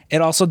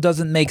 It also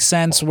doesn't make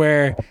sense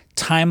where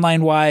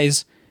timeline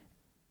wise,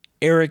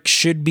 Eric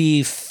should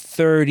be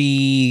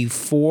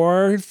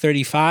 34,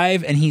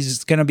 35, and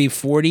he's going to be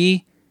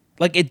 40.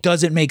 Like, it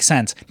doesn't make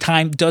sense.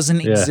 Time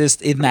doesn't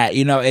exist in that,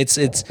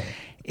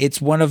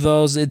 it's one of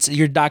those. It's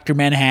your Dr.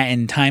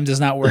 Manhattan. Time does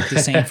not work the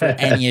same for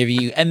any of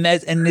you, and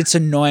it's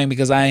annoying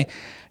because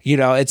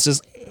it's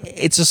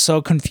just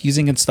so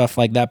confusing and stuff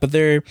like that. But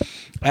they're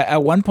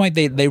at one point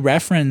they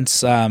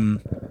reference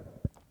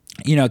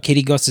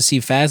Kitty goes to see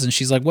Faz and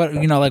she's like,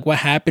 what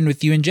happened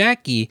with you and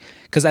Jackie?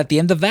 Because at the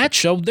end of that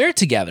show they're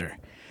together.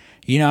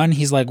 And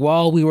he's like,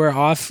 well, we were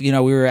off, we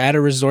were at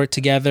a resort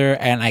together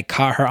and I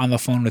caught her on the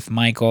phone with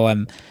Michael,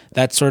 and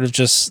that's sort of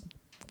just,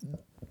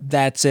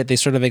 that's it. They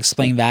sort of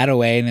explain that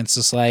away, and it's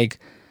just like,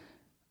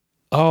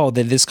 oh,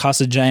 did this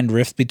cause a giant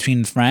rift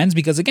between friends?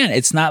 Because again,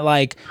 it's not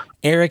like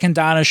Eric and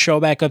Donna show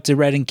back up to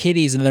Red and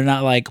Kitty's and they're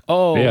not like,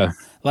 oh, yeah,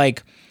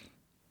 like,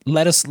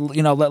 let's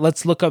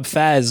look up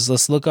Fez.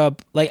 Let's look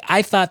up, like,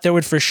 I thought there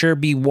would for sure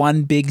be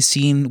one big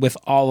scene with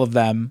all of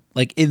them,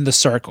 like, in the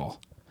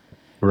circle.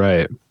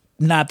 Right.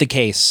 Not the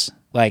case.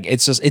 Like,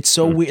 it's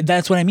so weird.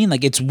 That's what I mean.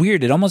 Like, it's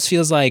weird. It almost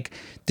feels like,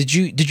 did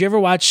you ever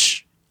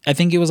watch, I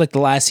think it was like the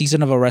last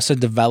season of Arrested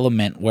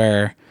Development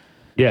where.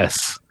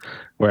 Yes.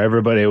 Where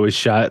everybody was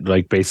shot.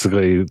 Like,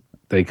 basically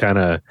they kind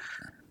of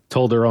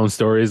told their own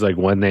stories, like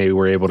when they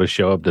were able to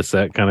show up to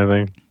set kind of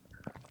thing.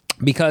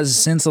 Because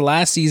since the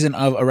last season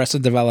of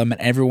Arrested Development,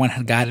 everyone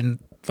had gotten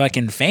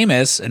fucking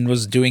famous and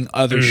was doing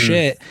other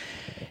shit.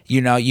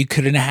 You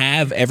couldn't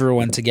have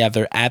everyone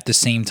together at the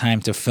same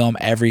time to film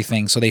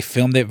everything. So they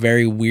filmed it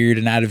very weird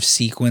and out of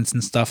sequence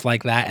and stuff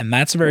like that. And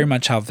that's very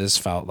much how this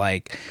felt.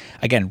 Like,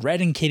 again, Red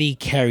and Kitty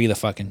carry the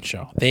fucking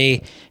show.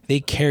 They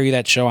carry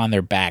that show on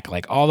their back.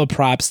 Like, all the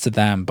props to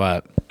them.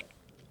 But,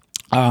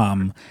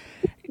 and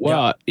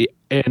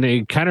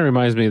it kind of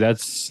reminds me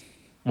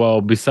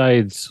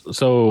besides,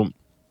 so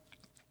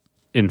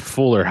in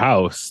Fuller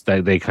House,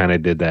 that they kind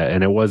of did that.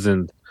 And it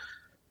wasn't,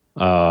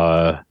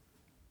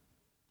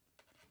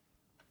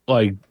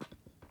 like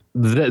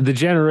the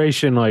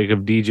generation like of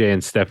DJ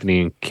and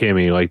Stephanie and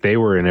Kimmy, like they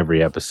were in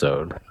every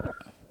episode,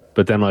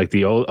 but then like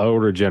the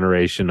older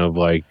generation of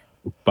like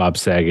Bob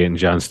Saget and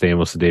John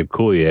Stamos and Dave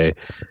Coulier,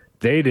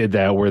 they did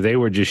that where they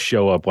would just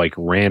show up like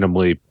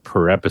randomly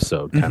per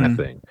episode kind of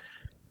thing.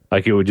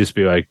 Like it would just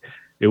be like,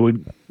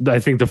 I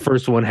think the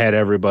first one had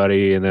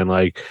everybody, and then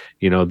like,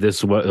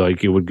 this what,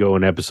 like it would go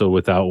an episode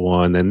without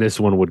one, then this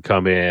one would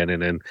come in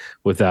and then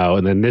without,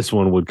 and then this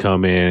one would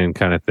come in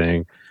kind of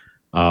thing.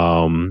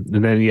 And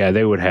then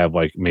they would have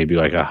like maybe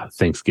like a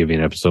Thanksgiving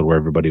episode where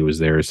everybody was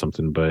there or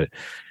something. But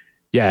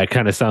it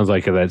kind of sounds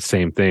like that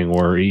same thing,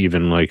 or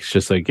even like it's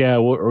just like,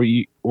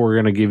 we're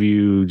gonna give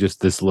you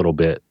just this little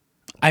bit.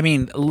 I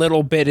mean,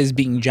 little bit is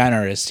being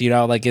generous,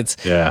 like it's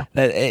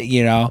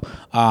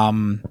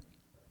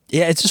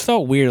it just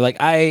felt weird. Like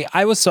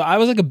I was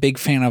like a big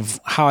fan of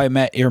How I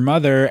Met Your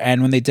Mother,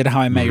 and when they did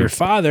How I Met Your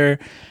Father,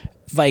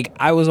 like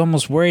I was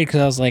almost worried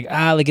because I was like,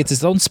 like it's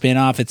its own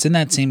spin-off. It's in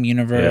that same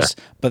universe.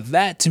 Yeah. But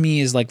that to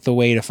me is like the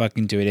way to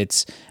fucking do it.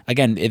 It's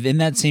again in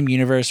that same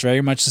universe, very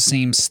much the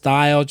same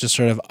style, just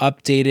sort of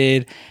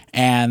updated,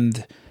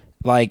 and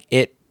like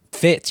it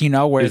fits,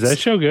 where is that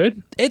show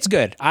good? It's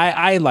good.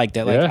 I liked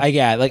it.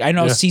 Like I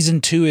know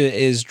season 2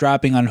 is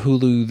dropping on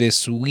Hulu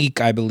this week,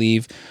 I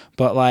believe.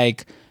 But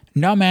like,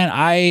 no man,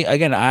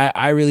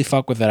 I really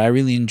fuck with it. I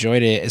really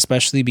enjoyed it,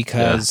 especially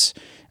because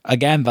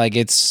again, like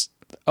it's,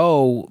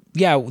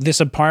 this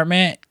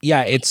apartment,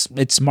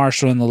 it's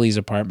Marshall and Lily's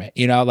apartment,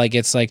 like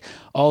it's like,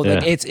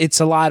 like it's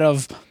a lot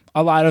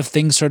of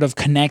things sort of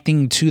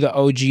connecting to the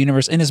OG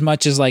universe, in as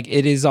much as like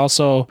it is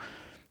also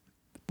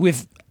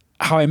with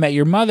How I Met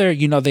Your Mother,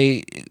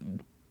 they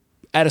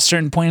at a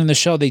certain point in the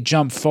show they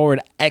jump forward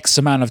X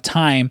amount of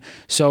time,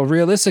 so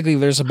realistically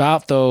there's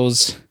about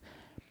those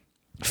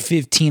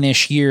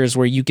 15-ish years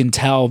where you can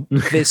tell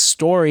this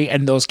story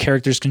and those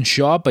characters can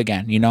show up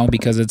again,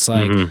 because it's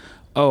like,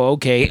 oh,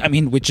 okay. I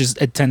mean,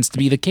 it tends to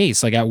be the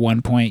case. Like at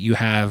one point you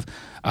have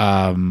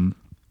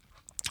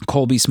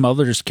Colby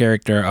Smulders'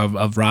 character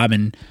of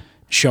Robin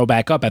show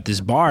back up at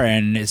this bar,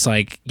 and it's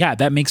like,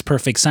 that makes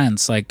perfect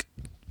sense. Like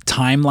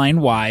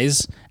timeline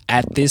wise,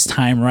 at this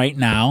time right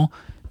now,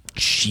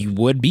 she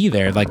would be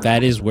there. Like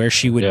that is where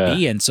she would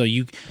be. And so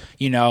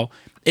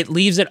it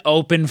leaves it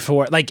open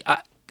for like,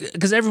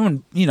 because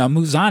everyone,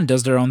 moves on,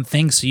 does their own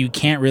thing. So you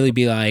can't really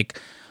be like,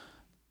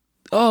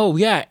 oh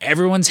yeah,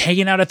 everyone's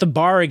hanging out at the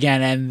bar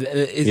again, and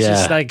it's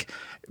just like,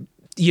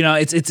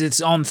 it's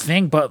its own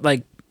thing. But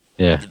like,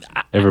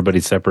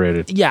 everybody's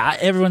separated. Yeah,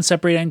 everyone's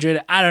separated. I enjoyed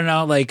it. I don't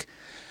know. Like,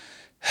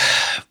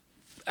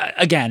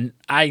 again,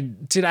 I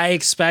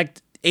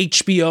expect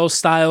HBO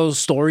style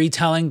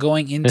storytelling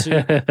going into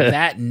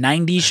that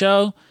 90s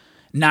show?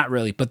 Not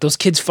really. But those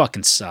kids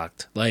fucking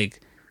sucked. Like,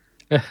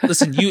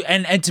 listen,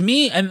 and to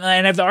me, and I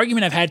have the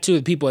argument I've had too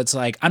with people. It's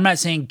like, I'm not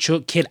saying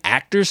kid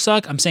actors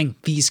suck. I'm saying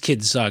these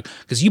kids suck,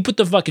 because you put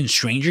the fucking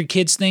Stranger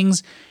Kids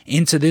things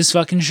into this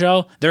fucking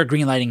show, they're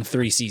greenlighting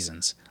 3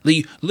 seasons.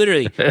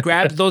 Literally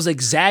grabbed those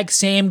exact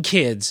same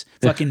kids.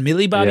 Fucking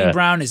Millie Bobby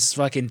Brown is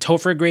fucking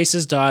Topher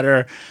Grace's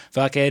daughter.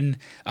 Fucking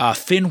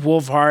Finn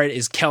Wolfhard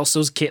is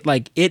Kelso's kid.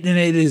 Like it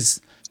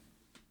is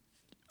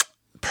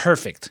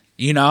perfect.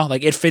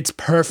 Like it fits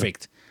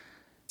perfect.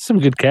 Some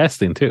good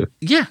casting too.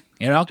 Yeah.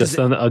 You know, just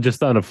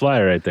on a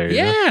fly right there.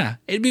 Yeah,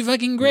 it'd be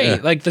fucking great. Yeah.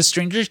 Like the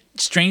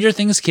Stranger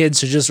Things kids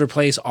should just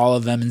replace all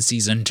of them in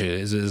season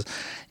 2.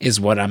 Is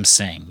what I'm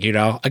saying. You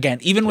know, again,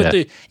 even with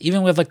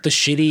like the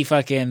shitty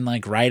fucking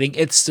like writing,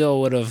 it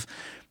still would have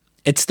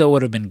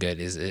been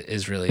good.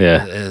 Is really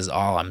is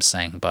all I'm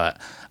saying.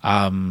 But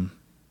I'm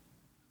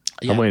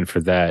waiting for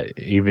that.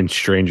 Even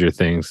Stranger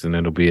Things, and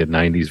it'll be a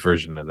 '90s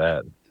version of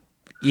that.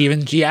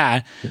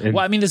 Well,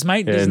 I mean, this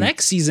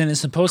next season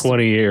is supposed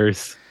 20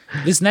 years.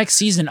 This next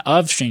season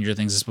of Stranger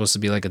Things is supposed to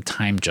be like a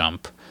time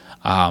jump.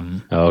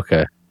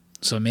 Okay.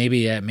 So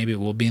maybe it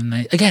will be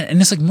again,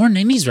 and it's like more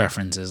 '90s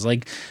references.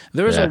 Like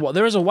there was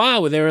a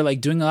while where they were like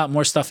doing a lot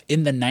more stuff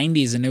in the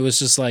 '90s, and it was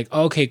just like,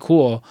 okay,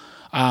 cool.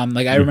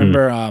 Like I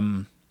remember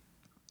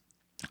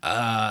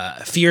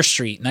Fear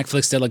Street.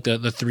 Netflix did like the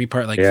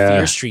 3-part like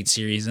Fear Street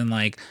series, and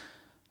like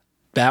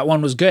that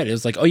one was good. It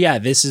was like, oh yeah,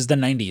 this is the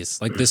 '90s.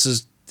 Like this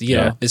is. You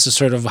know, this is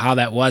sort of how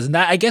that was. And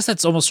I guess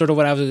that's almost sort of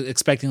what I was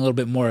expecting, a little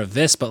bit more of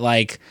this, but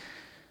like,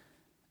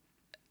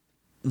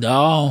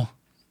 no,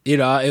 you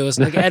know, it was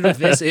like, and with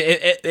this,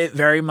 it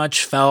very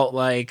much felt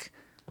like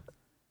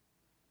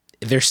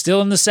they're still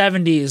in the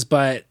 70s,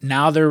 but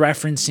now they're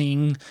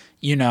referencing,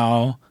 you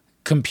know,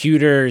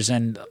 computers,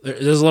 and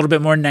there's a little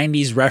bit more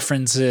 90s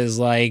references.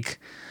 Like,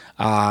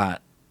 I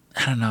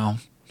don't know.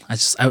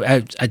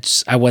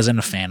 I wasn't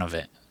a fan of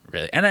it,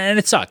 really. And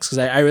it sucks because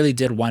I really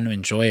did want to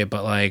enjoy it,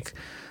 but like,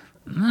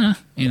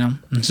 you know,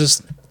 it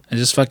just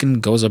fucking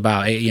goes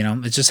about it, you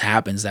know, it just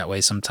happens that way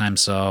sometimes.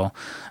 So,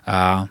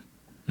 you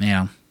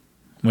know,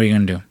 what are you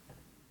gonna do?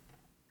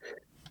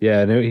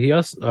 Yeah, and he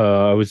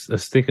also, I was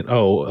thinking,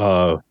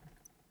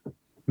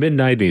 mid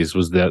 '90s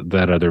was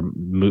that other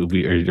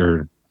movie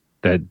or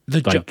that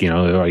you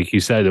know, like you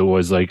said, it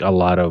was like a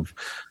lot of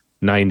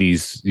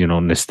 '90s, you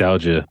know,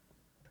 nostalgia.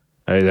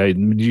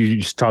 You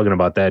just talking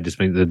about that, just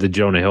the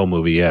Jonah Hill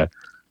movie, yeah.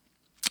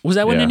 Was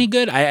that one any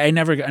good? I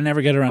never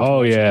get around.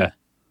 Oh yeah,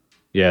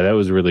 yeah, that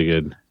was really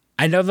good.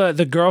 I know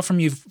the girl from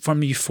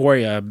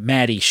Euphoria,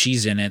 Maddie,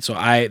 she's in it. So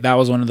that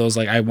was one of those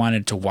like I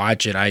wanted to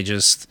watch it. I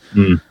just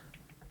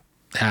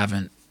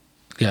haven't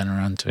gotten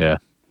around to it. Yeah,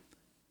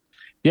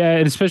 yeah,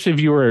 and especially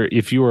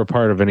if you were a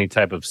part of any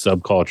type of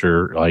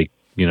subculture, like,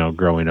 you know,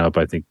 growing up,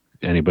 I think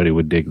anybody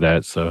would dig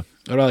that. So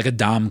what about like a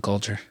Dom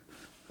culture?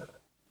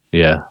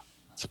 Yeah,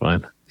 it's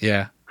fine.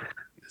 Yeah,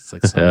 it's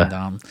like some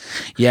Dom.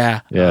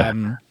 Yeah.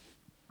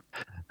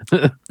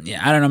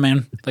 Yeah, I don't know,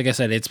 man. Like I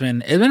said, it's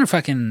been a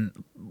fucking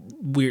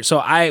weird. So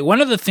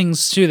one of the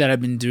things too that I've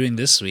been doing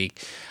this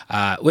week,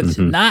 with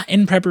not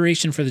in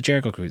preparation for the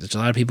Jericho Cruise, which a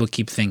lot of people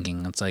keep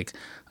thinking. It's like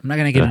I'm not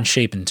gonna get in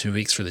shape in 2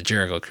 weeks for the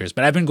Jericho Cruise,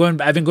 but I've been going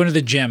to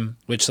the gym,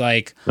 which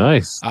like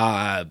nice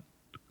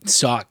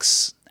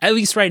sucks at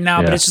least right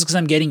now. But it's just because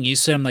I'm getting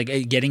used to it. I'm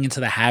like getting into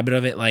the habit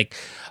of it. Like,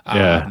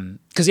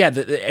 because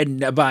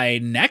and by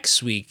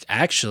next week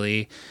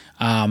actually,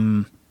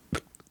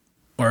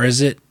 or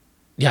is it?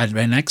 Yeah,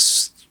 by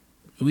next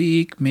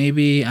week,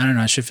 maybe. I don't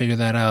know. I should figure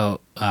that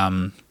out.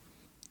 I'll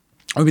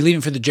be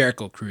leaving for the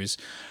Jericho Cruise,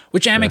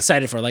 which I'm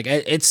excited for. Like,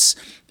 it's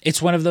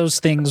one of those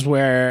things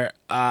where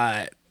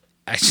I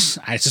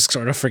just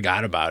sort of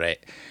forgot about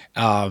it.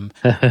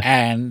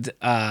 And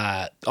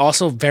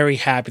also very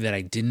happy that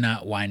I did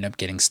not wind up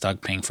getting stuck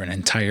paying for an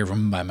entire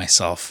room by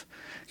myself,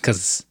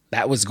 because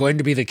that was going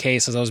to be the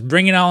case as I was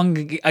bringing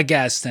on a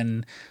guest,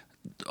 and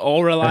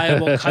all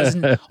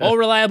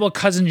reliable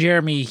cousin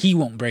Jeremy, he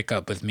won't break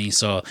up with me,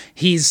 so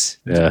he's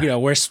you know,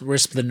 we're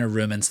splitting a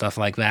room and stuff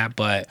like that.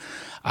 But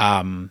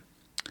like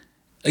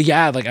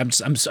I'm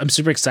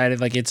super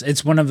excited. Like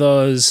it's one of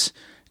those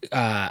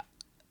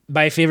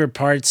my favorite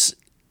parts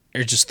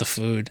are just the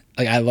food.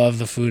 Like I love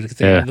the food.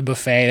 They have the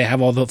buffet. They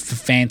have all the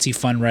fancy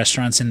fun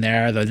restaurants in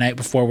there. The night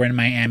before we're in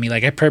Miami,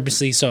 like I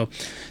purposely, so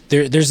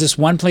there's this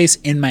one place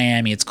in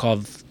Miami, it's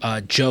called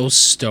Joe's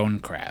Stone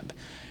Crab.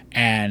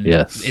 And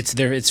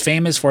it's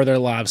famous for their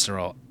lobster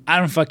roll. I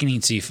don't fucking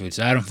eat seafood,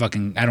 so I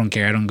don't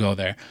care. I don't go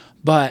there.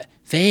 But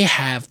they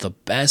have the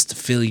best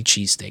Philly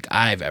cheesesteak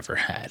I've ever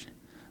had.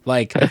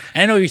 Like,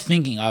 I know you're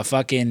thinking, a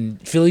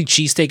fucking Philly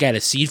cheesesteak at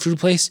a seafood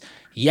place.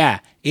 Yeah,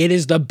 it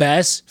is the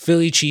best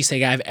Philly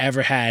cheesesteak I've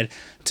ever had,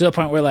 to the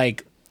point where,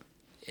 like,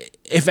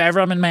 if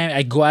ever I'm in Miami,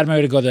 I go out of my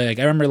way to go there. Like,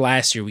 I remember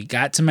last year we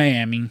got to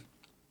Miami.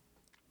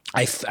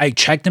 I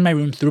checked in my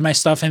room, threw my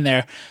stuff in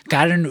there,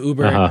 got an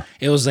Uber.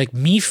 It was like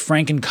me,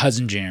 Frank, and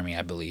cousin Jeremy,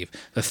 I believe.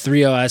 The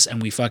three of us,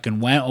 and we fucking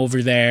went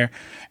over there,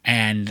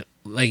 and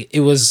like it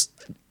was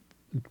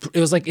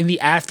like in the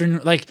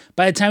afternoon. Like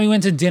by the time we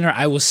went to dinner,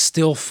 I was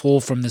still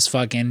full from this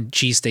fucking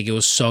cheesesteak. It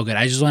was so good.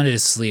 I just wanted to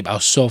sleep. I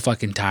was so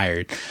fucking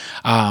tired.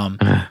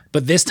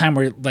 But this time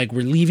we're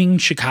leaving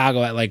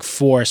Chicago at like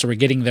 4, so we're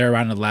getting there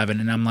around 11.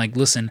 And I'm like,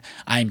 listen,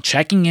 I'm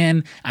checking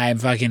in. I'm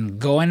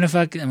going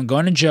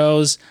to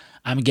Joe's.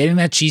 I'm getting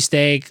that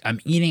cheesesteak.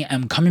 I'm eating.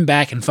 I'm coming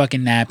back and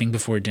fucking napping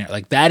before dinner.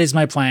 Like that is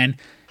my plan.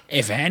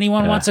 If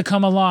anyone wants to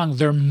come along,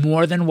 they're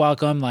more than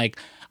welcome. Like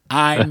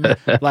I'm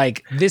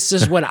like, this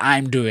is what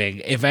I'm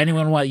doing. If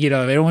anyone if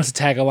anyone wants to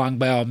tag along,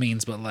 by all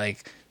means. But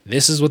like,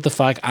 this is what the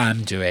fuck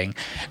I'm doing.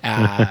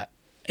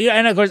 yeah,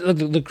 and of course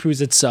the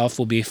cruise itself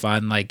will be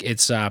fun. Like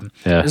it's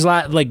there's a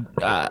lot like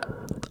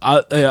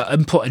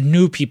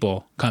new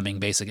people coming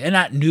basically, and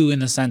not new in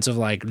the sense of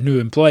like new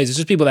employees. It's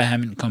just people that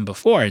haven't come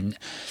before and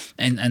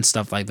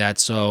stuff like that.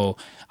 So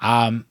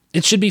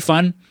it should be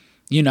fun.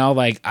 You know,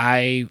 like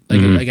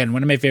again,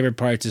 one of my favorite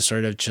parts is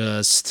sort of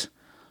just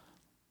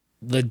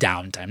the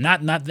downtime,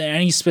 not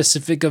any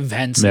specific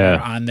events that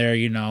are on there.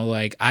 You know,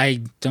 like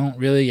I don't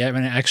really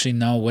even actually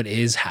know what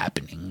is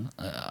happening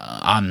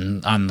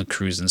on the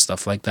cruise and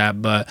stuff like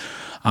that. But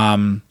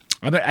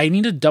I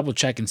need to double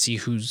check and see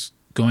who's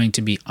going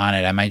to be on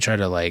it. I might try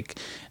to like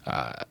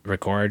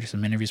record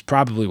some interviews.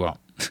 Probably won't.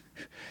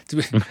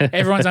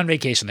 Everyone's on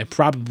vacation. They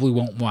probably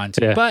won't want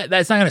to. But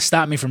that's not going to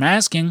stop me from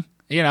asking.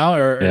 You know,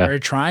 or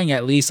trying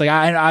at least. Like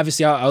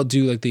I'll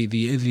do like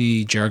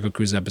the Jericho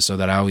Cruise episode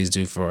that I always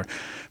do for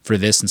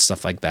this and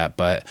stuff like that.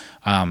 But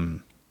I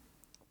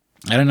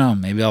don't know.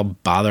 Maybe I'll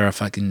bother a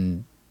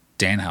fucking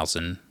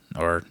Danhausen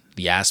or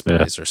the Ass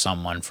Boys or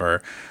someone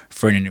for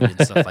an interview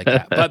and stuff like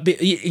that. But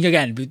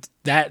again,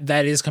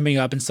 that is coming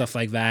up and stuff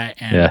like that.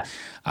 And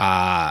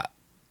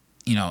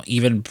you know,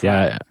 even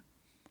I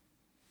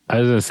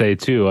was gonna say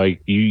too,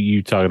 like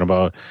you talking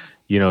about.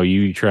 You know,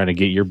 you trying to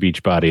get your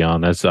beach body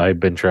on. I've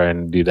been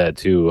trying to do that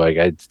too. Like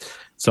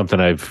something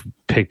I've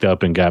picked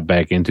up and got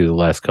back into the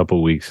last couple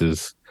of weeks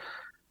is,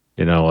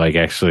 you know, like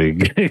actually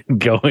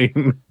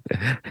going.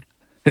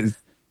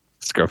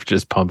 Scruff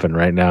just pumping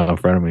right now in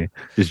front of me,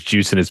 just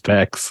juicing his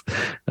pecs.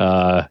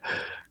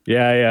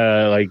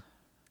 Like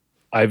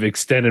I've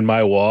extended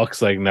my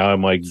walks. Like now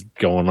I'm like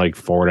going like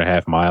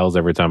 4.5 miles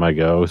every time I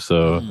go.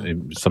 So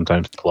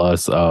sometimes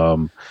plus.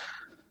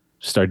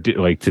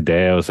 Like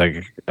today I was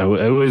like it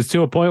was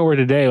to a point where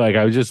today like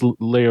I was just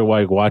later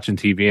like watching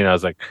TV and I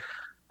was like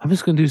I'm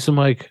just gonna do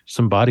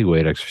some body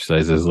weight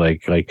exercises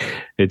like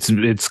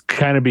it's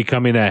kind of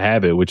becoming a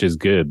habit, which is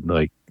good.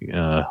 Like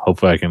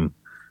hopefully I can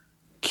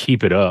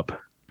keep it up.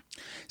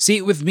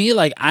 See, with me,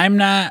 like I'm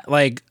not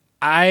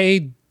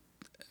trying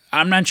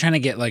to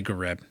get like a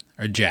rib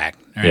or jack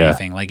or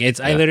anything. Like it's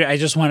I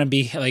just want to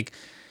be like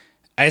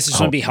I just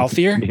want to be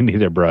healthier. Me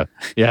neither, bro.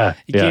 Yeah.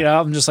 You know,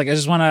 I'm just like I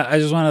just want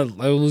to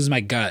lose my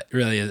gut.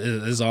 Really,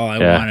 is all I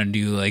want to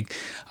do. Like,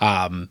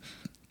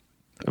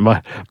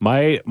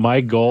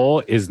 my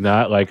goal is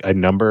not like a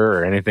number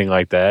or anything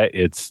like that.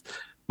 It's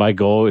my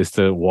goal is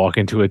to walk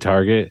into a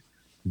Target,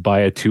 buy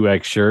a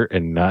 2X shirt,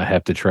 and not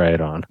have to try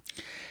it on.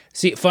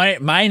 See, funny.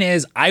 Mine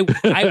is I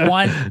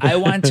want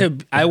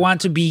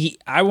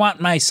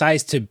my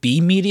size to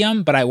be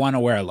medium, but I want to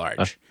wear a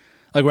large.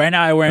 Like right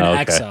now, I wear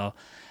an XL.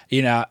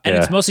 You know, and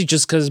it's mostly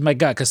just because of my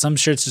gut. Because some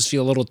shirts just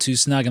feel a little too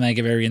snug, and I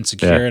get very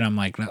insecure. And I'm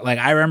like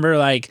I remember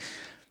like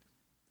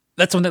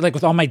that's when like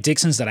with all my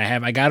Dixons that I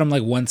have, I got them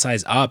like one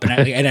size up, and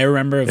I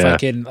remember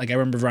fucking like I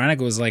remember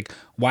Veronica was like,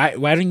 why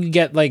don't you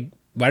get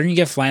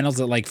flannels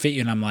that like fit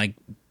you? And I'm like,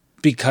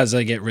 because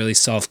I get really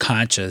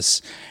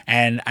self-conscious.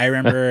 And I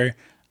remember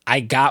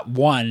I got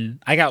one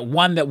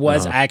that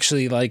was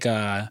actually like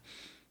a.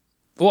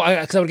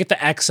 Well, because I would get the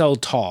XL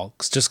tall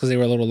just because they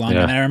were a little longer.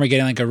 And I remember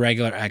getting like a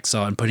regular XL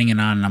and putting it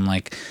on, and I'm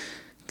like,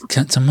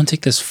 can someone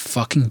take this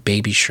fucking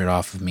baby shirt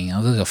off of me? I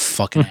look like a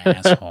fucking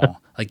asshole.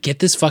 Like, get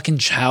this fucking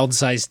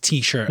child-sized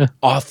T-shirt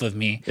off of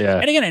me.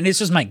 And again, and it's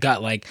just my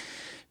gut. Like,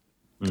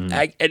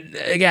 I've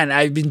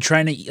been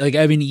trying to, like,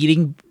 I've been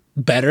eating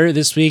better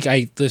this week.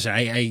 I'm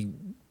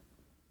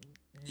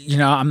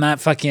not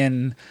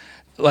fucking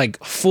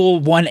like full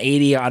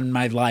 180 on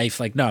my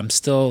life. Like, no, I'm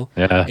still,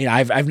 you know,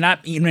 I've not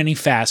eaten any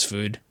fast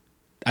food.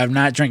 I've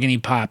not drank any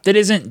pop that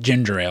isn't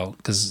ginger ale,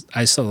 because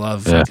I still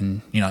love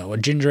fucking, you know, a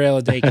ginger ale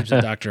a day keeps the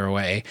doctor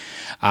away.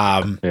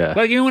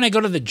 Like even when I go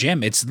to the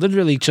gym, it's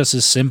literally just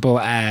as simple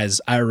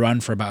as I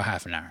run for about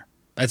half an hour.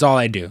 That's all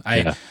I do.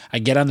 I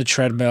get on the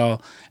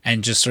treadmill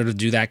and just sort of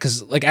do that.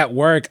 Because like at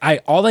work,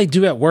 all I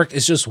do at work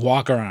is just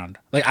walk around.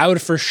 Like I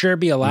would for sure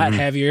be a lot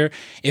heavier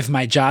if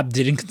my job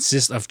didn't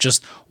consist of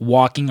just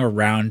walking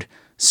around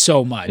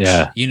so much,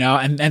 you know,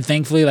 and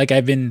thankfully, like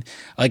I've been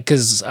like,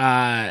 cause,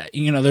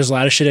 you know, there's a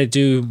lot of shit I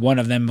do. One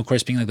of them, of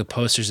course, being like the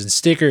posters and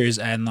stickers,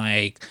 and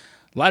like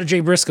a lot of Jay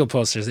Briscoe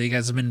posters that you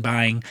guys have been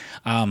buying.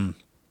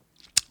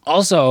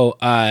 Also,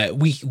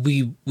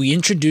 we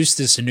introduced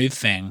this new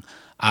thing,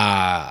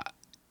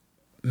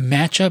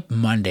 Matchup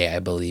Monday, I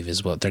believe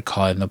is what they're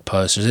calling the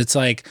posters. It's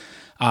like,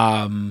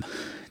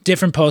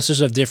 different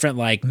posters of different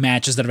like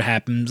matches that have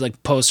happened,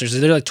 like posters.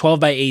 They're like 12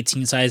 by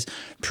 18 size,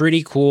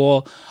 pretty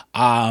cool.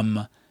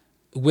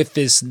 With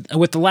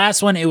the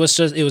last one, it was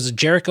a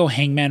Jericho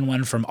Hangman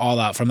one from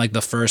All Out, from like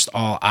the first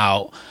All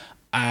Out.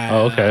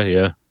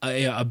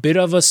 A bit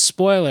of a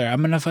spoiler. I'm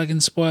gonna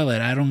fucking spoil it.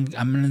 I'm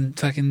gonna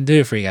fucking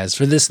do it for you guys.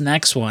 For this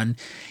next one,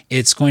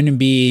 it's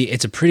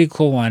a pretty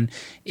cool one.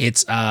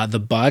 It's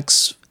the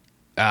Bucks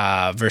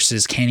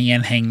versus Kenny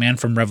and Hangman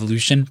from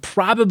Revolution.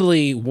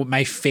 Probably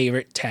my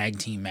favorite tag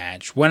team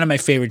match. One of my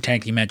favorite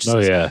tag team matches.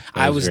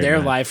 I was there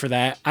live for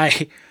that.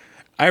 I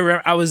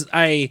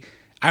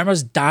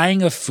was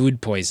dying of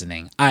food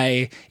poisoning.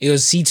 It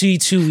was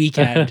C2E2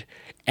 weekend,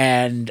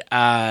 and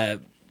I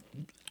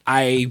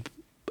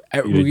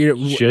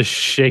Just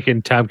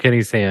shaking Tom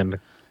Kenny's hand.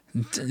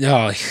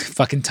 Oh,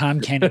 fucking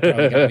Tom Kenny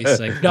probably got me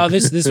sick. No,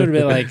 this would have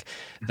been like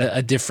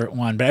a different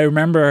one. But I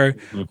remember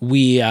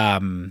we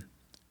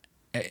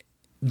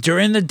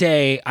during the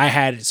day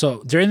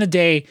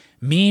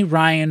me,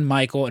 Ryan,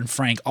 Michael, and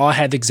Frank all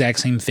had the exact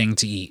same thing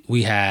to eat.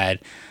 We had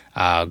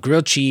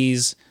grilled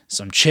cheese,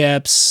 some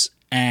chips,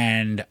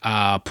 and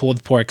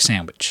pulled pork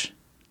sandwich.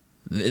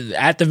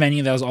 At the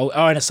venue, that was all.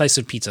 Oh, and a slice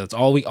of pizza. That's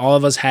all. All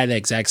of us had the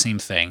exact same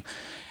thing.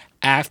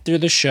 After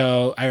the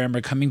show, I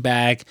remember coming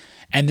back,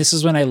 and this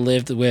is when I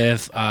lived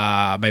with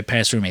my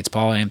past roommates,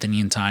 Paul, Anthony,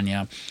 and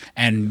Tanya.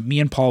 And me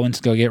and Paul went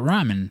to go get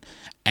ramen,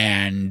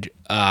 and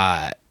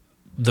the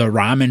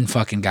ramen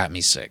fucking got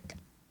me sick.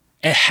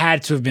 It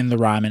had to have been the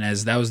ramen,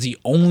 as that was the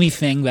only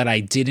thing that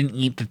I didn't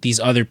eat that these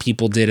other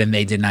people did, and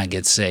they did not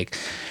get sick.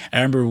 I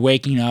remember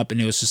waking up,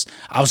 and it was just,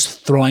 I was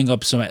throwing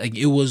up so much. Like,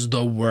 it was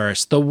the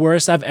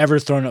worst I've ever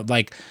thrown up.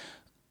 Like,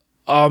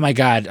 oh my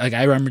God. Like,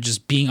 I remember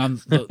just being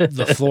on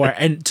the floor,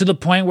 and to the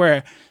point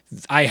where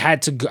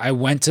I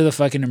went to the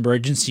fucking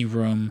emergency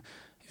room,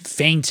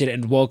 fainted,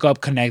 and woke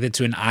up connected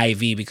to an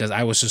IV because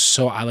I was just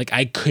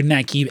I could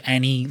not keep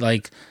any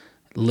like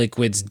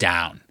liquids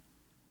down.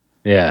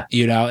 Yeah.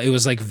 You know, it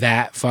was like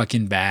that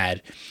fucking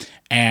bad.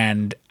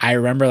 And I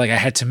remember like I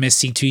had to miss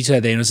C2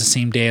 that day, and it was the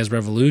same day as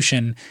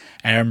Revolution.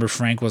 And I remember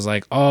Frank was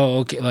like,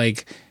 oh, okay,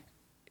 like,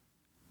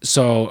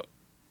 so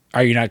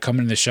are you not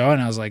coming to the show? And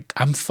I was like,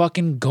 I'm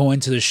fucking going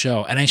to the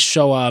show. And I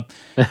show up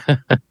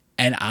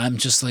and I'm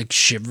just like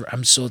shivering.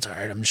 I'm so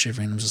tired. I'm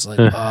shivering. I'm just like,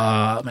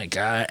 oh my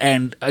God.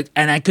 And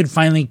I could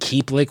finally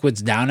keep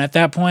liquids down at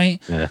that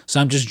point. Yeah.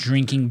 So I'm just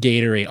drinking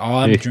Gatorade. All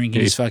I'm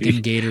drinking is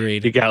fucking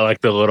Gatorade. You got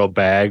like the little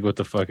bag with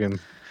the fucking.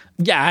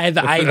 Yeah, I had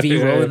the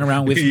IV rolling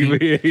around with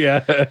me.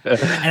 Yeah.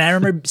 And I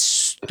remember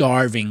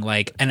starving,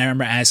 and I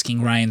remember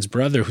asking Ryan's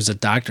brother, who's a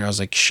doctor, I was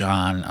like,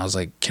 Sean, I was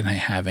like, can I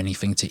have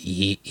anything to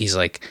eat? He's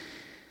like,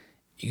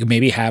 you could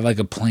maybe have like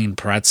a plain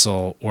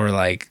pretzel or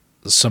like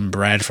some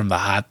bread from the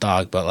hot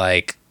dog, but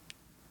like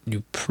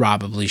you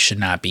probably should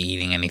not be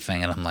eating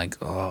anything. And I'm like,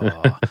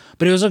 oh.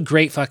 But it was a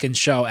great fucking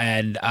show.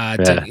 And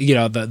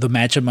the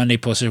Matchup Monday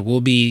poster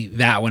will be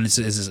that one. It's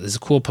a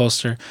cool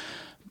poster.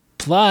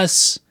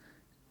 Plus,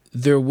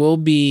 there will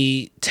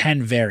be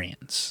 10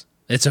 variants.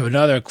 It's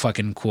another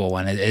fucking cool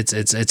one. It's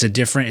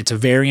a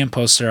variant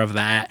poster of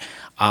that.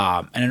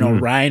 And I know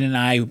Ryan and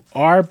I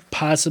are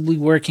possibly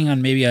working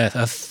on maybe a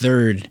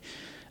third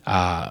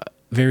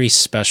very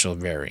special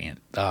variant.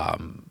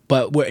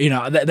 But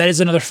that is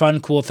another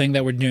fun, cool thing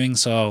that we're doing.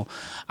 So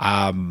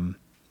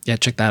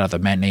check that out. The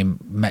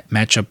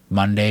Matchup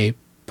Monday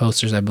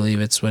posters, I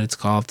believe it's what it's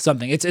called.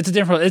 Something. It's a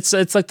different.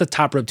 It's like the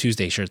Top Rope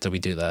Tuesday shirts that we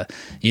do.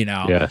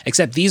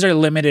 Except these are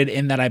limited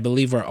in that I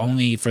believe we're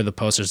only for the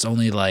posters.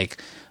 Only like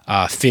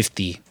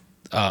 50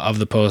 of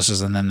the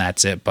posters, and then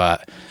that's it.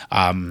 But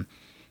I'm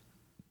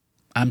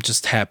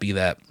just happy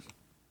that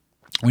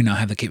we now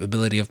have the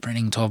capability of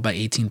printing 12 by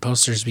 18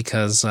 posters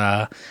because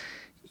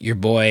your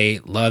boy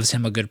loves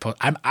him a good poster.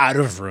 I'm out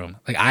of room.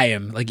 Like I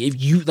am. Like if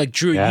you like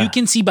Drew, you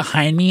can see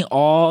behind me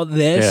all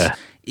this.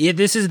 Yeah.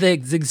 This is the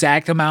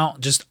exact amount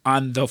just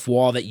on the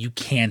wall that you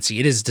can see.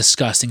 It is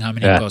disgusting how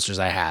many posters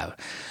I have.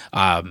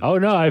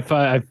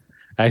 I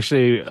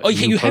actually. Oh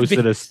yeah, you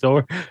posted a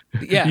story.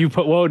 Yeah, you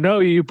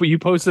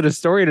posted a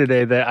story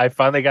today that I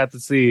finally got to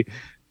see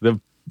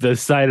the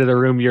side of the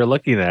room you're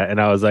looking at, and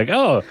I was like,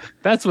 oh,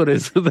 that's what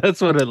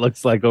it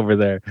looks like over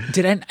there.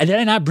 Did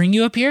I not bring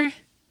you up here?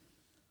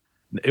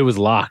 It was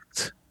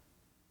locked.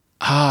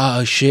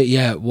 Oh shit!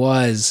 Yeah, it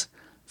was.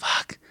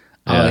 Fuck.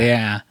 Yeah. Oh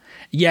yeah.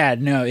 Yeah,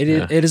 no, it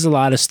is a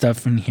lot of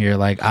stuff in here.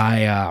 Like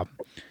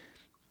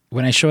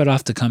when I show it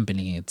off to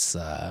company, it's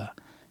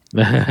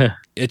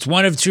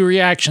one of two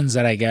reactions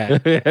that I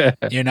get,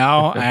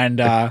 and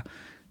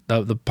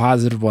the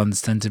positive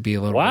ones tend to be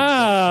a little.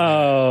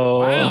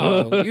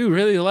 Wow, you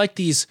really like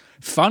these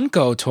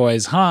Funko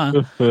toys,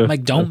 huh? I'm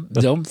like, don't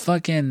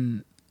talk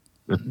to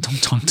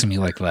me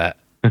like that.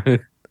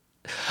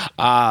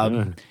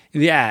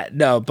 Yeah,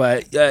 no,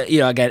 but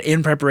again,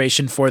 in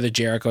preparation for the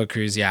Jericho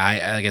cruise,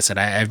 like I said,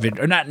 I've been,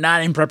 or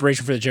not in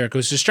preparation for the Jericho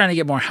cruise, just trying to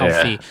get more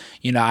healthy.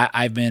 Yeah.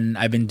 I've been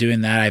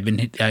doing that. I've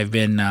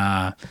been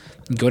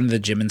going to the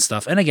gym and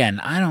stuff. And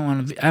again,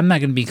 I'm not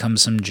gonna become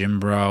some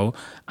gym bro.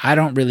 I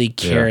don't really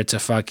care to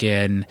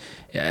fucking,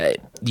 like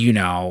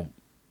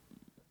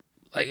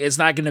it's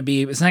not gonna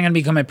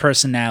become a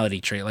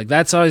personality trait. Like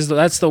that's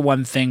the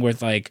one thing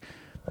with like.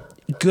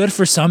 Good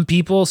for some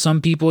people.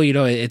 Some people,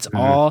 it's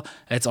all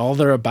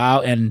they're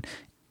about. And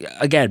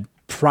again,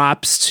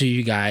 props to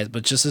you guys.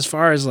 But just as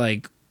far as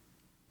like,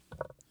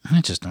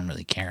 I just don't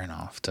really care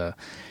enough to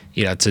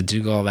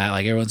do all that.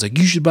 Like everyone's like,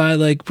 you should buy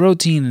like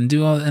protein and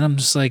do all that. And I'm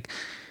just like,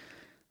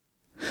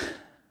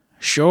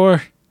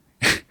 sure.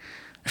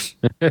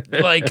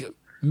 Like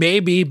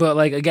maybe, but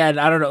like again,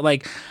 I don't know.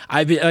 Like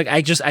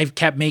I've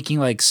kept making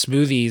like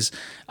smoothies,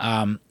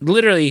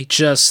 literally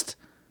just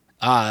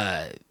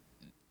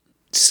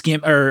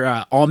skim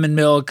or almond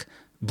milk,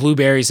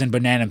 blueberries, and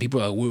banana. And people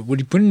are like, what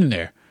are you putting in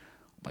there?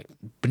 I'm like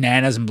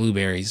bananas and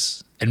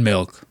blueberries and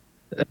milk.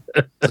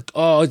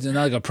 Oh, it's not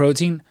like a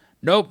protein.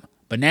 Nope.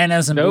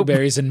 Bananas and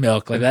blueberries and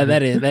milk. Like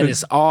that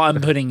is all I'm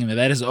putting in there.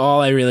 That is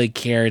all I really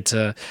care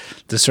to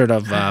sort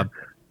of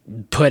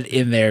put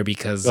in there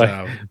because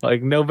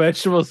like no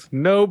vegetables.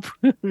 Nope.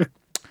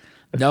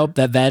 Nope.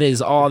 That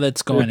is all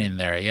that's going in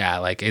there. Yeah.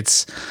 Like I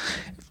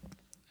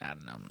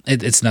don't know.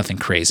 It's nothing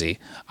crazy.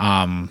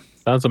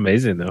 Sounds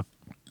amazing though.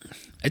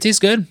 It tastes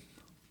good.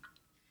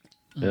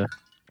 Yeah.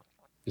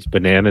 Just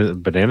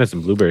bananas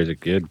and blueberries are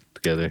good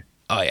together.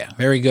 Oh yeah,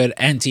 very good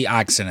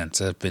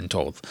antioxidants. I've been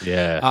told.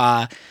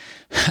 Yeah.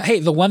 Hey,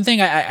 the one thing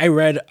I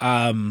read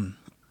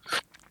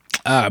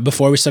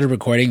before we started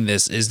recording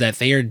this is that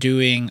they are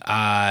doing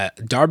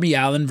Darby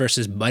Allin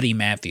versus Buddy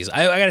Matthews.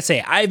 I gotta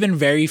say, I've been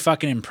very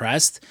fucking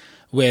impressed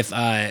with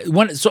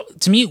one. So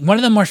to me, one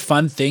of the more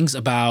fun things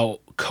about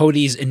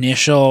Cody's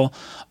initial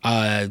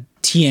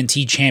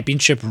TNT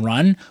championship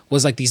run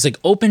was like these like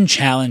open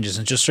challenges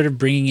and just sort of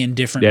bringing in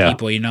different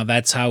people. You know,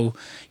 that's how,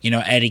 you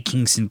know, Eddie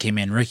Kingston came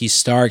in, Ricky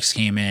Starks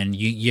came in.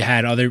 You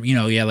had other, you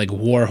know, you had like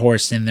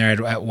Warhorse in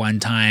there at one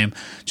time.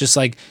 Just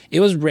like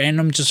it was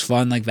random, just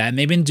fun like that. And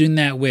they've been doing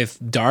that with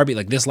Darby.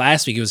 Like this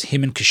last week, it was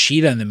him and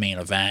Kushida in the main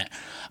event.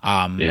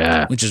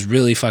 Which is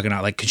really fucking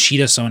out. Like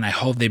Kushida, someone I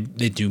hope they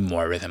do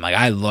more with him. Like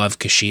I love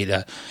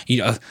Kushida, you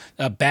know,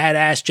 a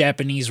badass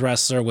Japanese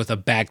wrestler with a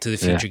Back to the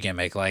Future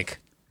gimmick. Like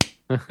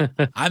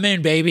I'm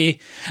in, baby.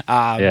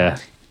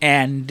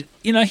 And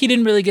you know he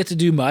didn't really get to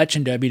do much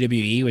in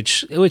WWE,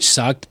 which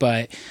sucked.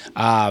 But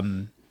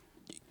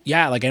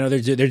yeah, like I know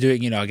they're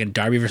doing, you know, again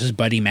Darby versus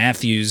Buddy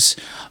Matthews.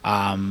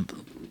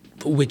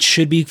 Which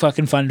should be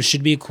fucking fun. It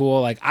should be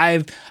cool. Like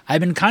I've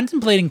been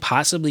contemplating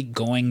possibly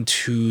going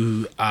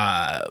to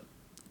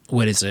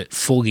what is it?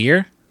 Full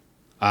Gear.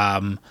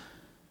 Yeah,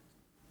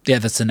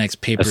 that's the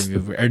next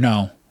pay-per-view. Or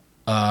no.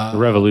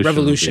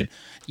 Revolution.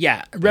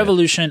 Yeah,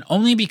 Revolution.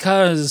 Only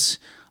because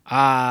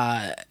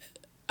I'm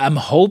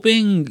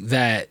hoping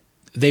that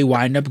they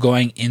wind up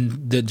going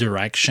in the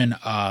direction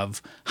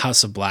of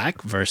House of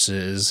Black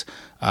versus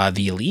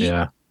the Elite.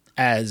 Yeah.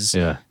 As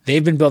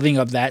they've been building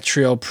up that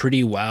trio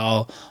pretty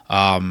well.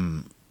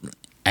 And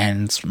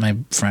my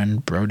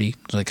friend Brody,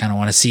 so I kind of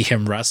want to see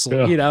him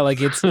wrestle. You know, like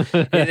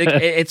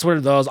it's one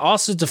of those.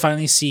 Also to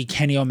finally see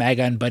Kenny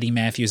Omega and Buddy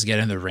Matthews get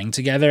in the ring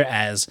together,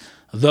 as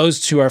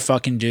those two are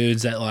fucking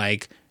dudes that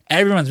like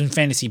everyone's been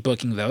fantasy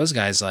booking those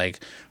guys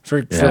like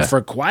for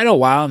quite a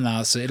while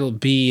now. So it'll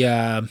be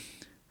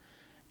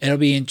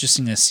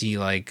interesting to see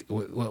like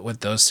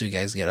what those two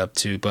guys get up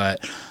to.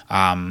 But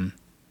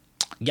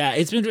yeah,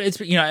 it's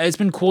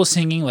been cool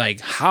seeing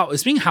like how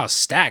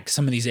stacked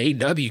some of these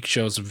AEW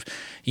shows have,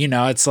 you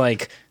know, it's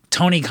like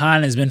Tony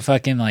Khan has been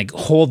fucking like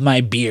hold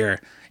my beer,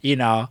 you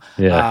know,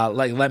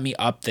 like let me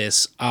up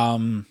this.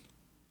 I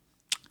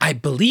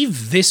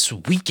believe this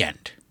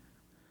weekend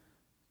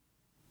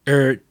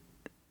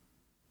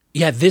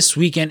this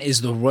weekend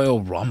is the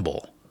Royal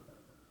Rumble.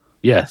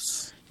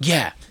 Yes.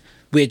 Yeah,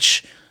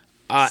 which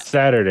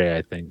Saturday,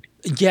 I think.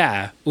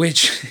 Yeah,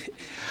 which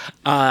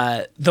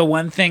the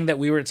one thing that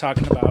we were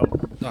talking about.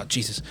 Oh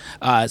Jesus!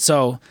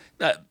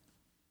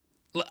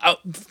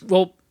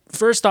 Well,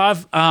 first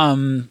off,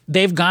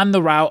 they've gone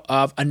the route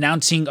of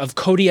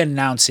Cody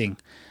announcing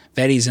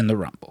that he's in the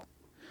Rumble.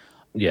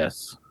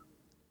 Yes,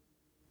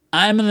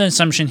 I'm in the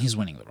assumption he's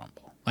winning the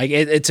Rumble. Like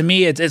to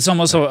me, it's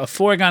almost a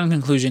foregone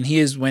conclusion. He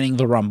is winning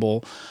the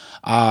Rumble,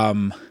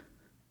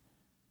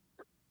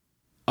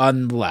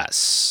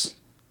 unless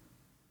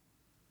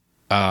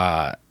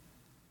The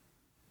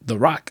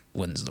Rock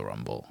wins the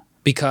Rumble,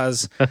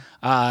 because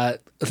unlike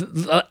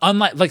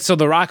like, so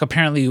The Rock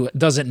apparently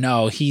doesn't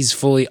know, he's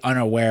fully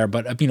unaware,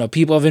 but you know,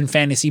 people have been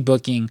fantasy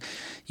booking,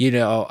 you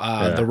know,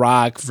 The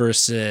Rock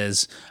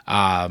versus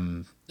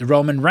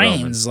Roman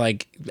Reigns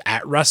like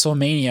at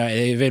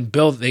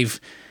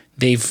WrestleMania.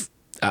 They've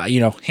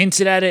you know,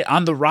 hinted at it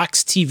on The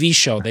Rock's TV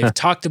show. They've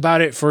talked about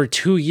it for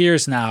 2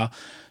 years now.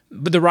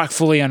 But The Rock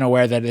fully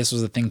unaware that this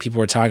was the thing people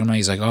were talking about.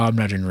 He's like, oh, I'm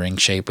not in ring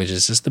shape, which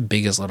is just the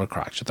biggest little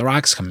crock shit. The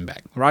Rock's coming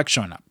back. The Rock's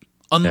showing up.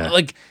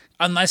 Like,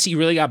 unless he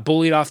really got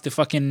bullied off the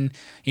fucking,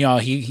 you know,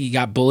 he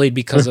got bullied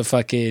because of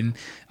fucking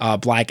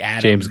Black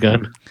Adam. James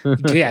Gunn.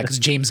 Yeah, because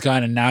James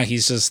Gunn, and now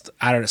he's just,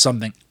 I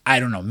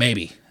don't know,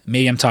 maybe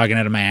I'm talking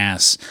out of my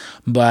ass.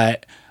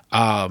 But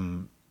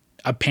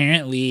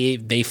apparently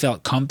they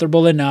felt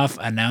comfortable enough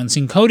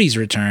announcing Cody's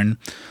return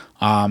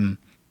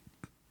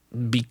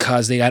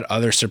because they got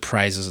other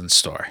surprises in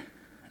store.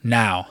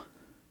 Now,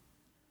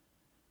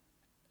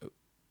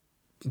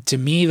 to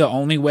me, the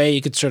only way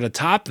you could sort of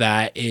top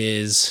that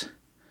is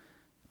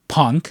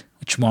Punk,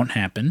 which won't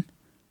happen.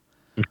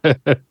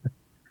 The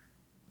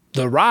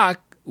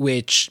Rock,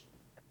 which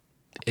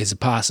is a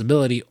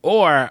possibility,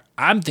 or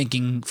I'm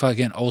thinking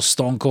fucking old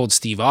Stone Cold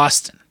Steve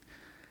Austin.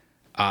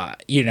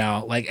 You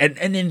know, like,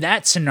 and in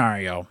that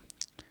scenario,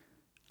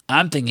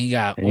 I'm thinking you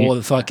got all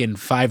the fucking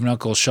five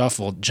knuckle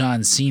shuffle,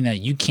 John Cena,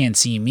 you can't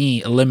see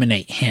me,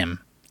 eliminate him.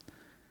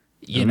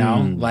 You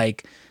know,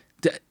 like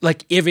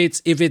if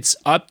it's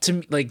up to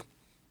me, like,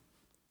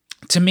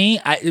 to me,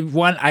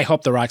 I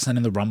hope The Rock's not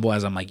in the Rumble,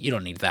 as I'm like, you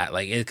don't need that.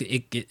 Like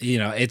it you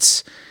know,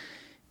 it's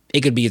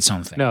it could be its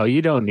own thing. No,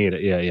 you don't need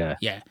it. Yeah.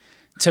 Yeah.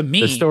 To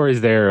me, The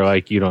story's there.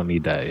 Like, you don't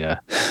need that. Yeah.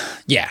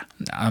 yeah,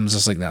 I'm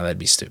just like, no, that'd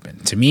be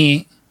stupid. To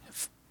me,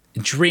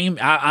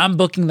 I'm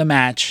booking the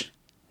match.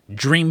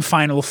 Dream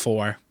Final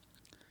Four.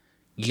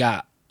 You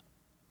got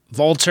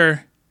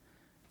Walter,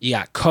 you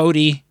got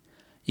Cody,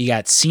 you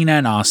got Cena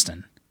and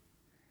Austin.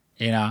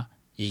 You know,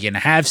 you're gonna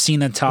have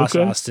Cena toss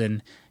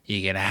Austin.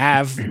 You're gonna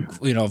have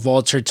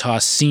Walter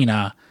toss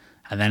Cena,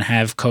 and then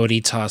have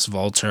Cody toss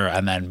Walter,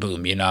 and then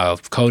boom,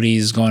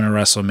 Cody's going to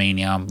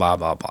WrestleMania. Blah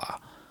blah blah.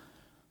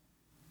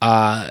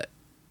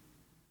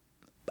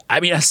 I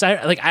mean,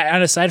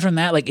 aside from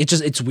that, like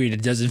it's weird.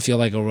 It doesn't feel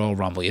like a Royal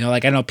Rumble.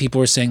 Like I know people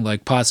were saying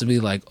like possibly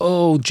like,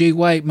 oh, Jay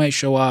White might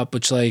show up,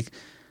 which like,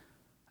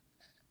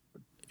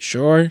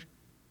 sure,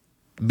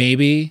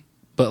 maybe,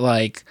 but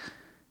like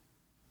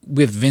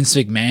with Vince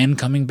McMahon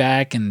coming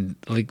back and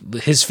like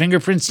his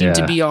fingerprints seem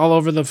to be all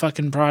over the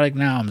fucking product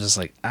now. I'm just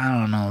like, I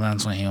don't know.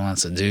 That's what he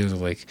wants to do.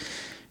 Like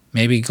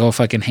maybe go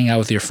fucking hang out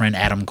with your friend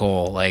Adam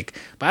Cole. Like,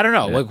 but I don't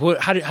know. Yeah. Like,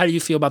 how do you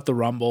feel about the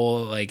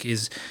Rumble? Like,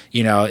 is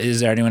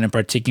there anyone in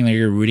particular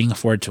you're rooting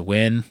for to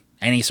win?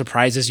 Any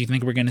surprises you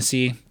think we're gonna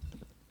see?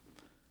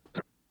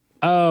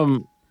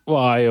 Well,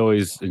 I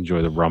always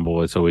enjoy the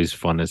Rumble. It's always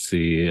fun to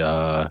see.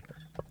 I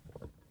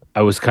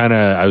was kind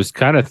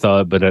of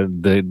thought, but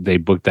they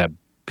booked that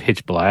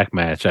Pitch Black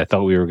match. I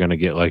thought we were gonna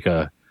get like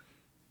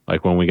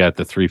when we got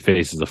the Three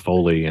Faces of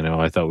Foley,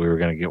 I thought we were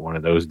going to get one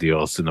of those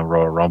deals in the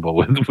Royal Rumble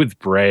with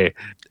Bray.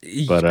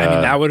 But I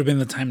mean, that would have been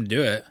the time to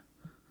do it.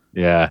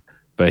 Yeah,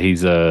 but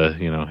he's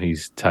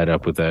he's tied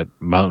up with that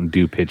Mountain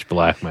Dew Pitch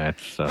Black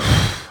match. So WH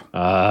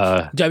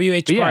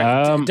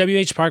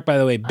Park, by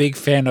the way, big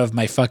fan of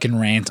my fucking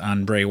rant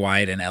on Bray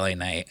Wyatt and LA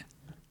Knight.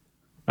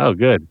 Oh,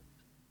 good.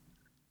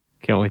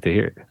 Can't wait to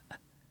hear it.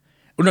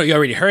 Well, no, you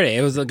already heard it.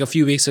 It was like a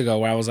few weeks ago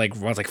where I was like,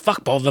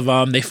 fuck both of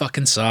them. They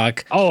fucking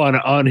suck. Oh,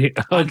 on here.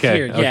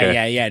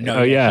 Okay. Yeah.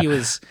 No, yeah.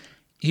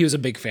 He was a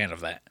big fan of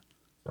that.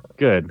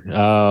 Good.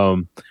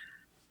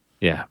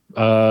 Yeah.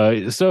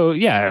 So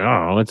yeah, I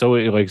don't know. It's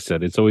always, like I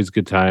said, it's always a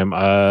good time.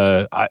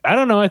 I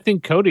don't know. I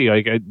think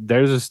Cody,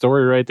 there's a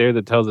story right there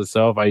that tells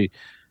itself.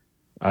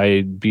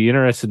 I'd be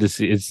interested to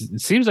see. It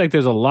seems like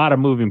there's a lot of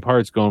moving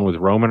parts going with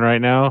Roman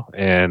right now,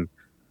 and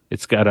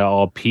it's got to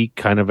all peak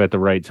kind of at the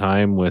right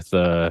time with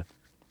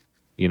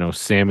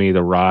Sammy,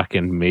 The Rock,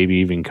 and maybe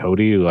even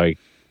Cody. Like,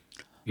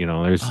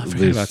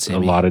 there's a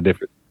lot of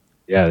different.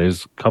 Yeah,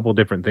 there's a couple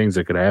different things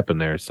that could happen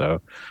there.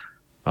 So,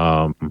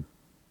 so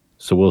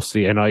we'll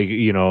see. And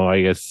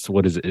I guess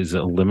what is it? Is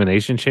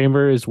Elimination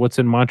Chamber is what's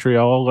in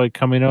Montreal like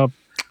coming up?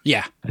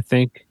 Yeah, I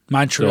think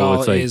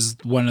Montreal is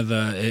one of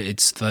the.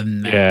 It's the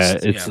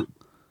next.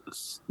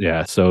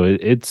 Yeah, so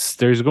it's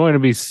there's going to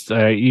be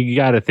you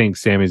got to think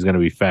Sammy's going to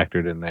be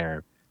factored in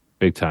there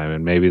big time,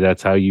 and maybe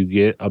that's how you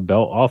get a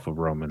belt off of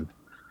Roman.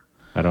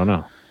 I don't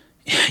know.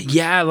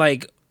 Yeah,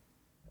 like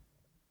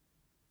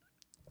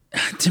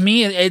to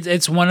me,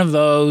 it's one of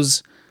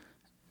those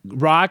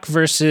Rock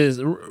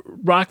versus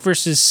Roman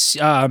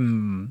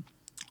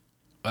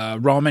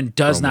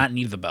does not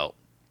need the belt,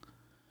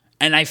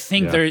 and I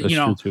think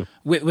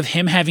with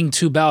him having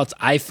two belts,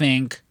 I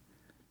think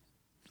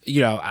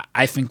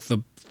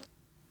the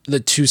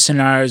two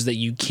scenarios that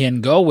you can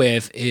go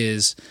with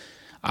is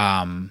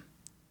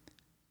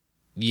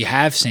you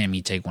have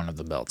Sammy take one of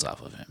the belts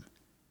off of him.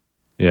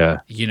 Yeah.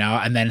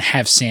 And then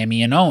have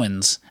Sammy and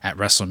Owens at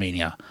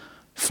WrestleMania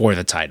for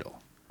the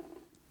title.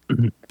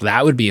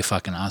 That would be a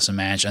fucking awesome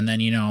match. And then,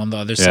 on the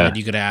other side,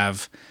 you could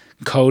have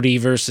Cody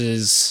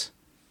versus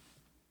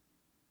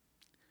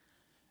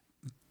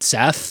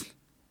Seth.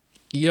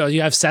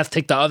 You have Seth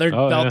take the other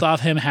belt off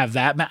him, have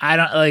that. I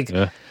don't like...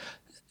 Yeah.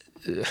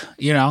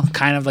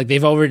 Kind of like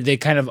they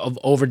kind of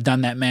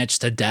overdone that match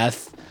to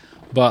death,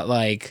 but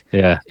like,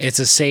 it's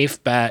a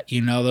safe bet.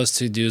 Those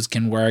two dudes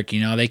can work.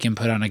 They can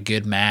put on a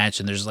good match,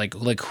 and there's like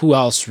who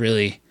else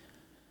really,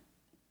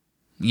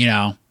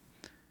 that,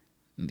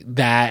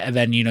 and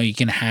then you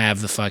can have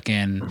the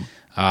fucking,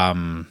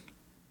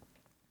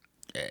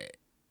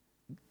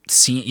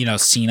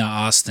 Cena,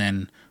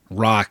 Austin,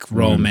 Rock,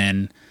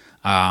 Roman,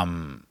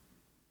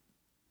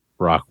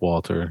 Brock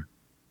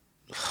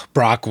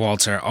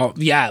Walter. Oh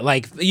yeah,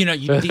 like these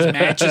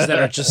matches that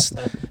are just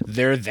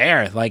they're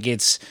there. Like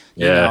it's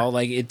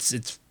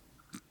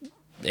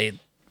it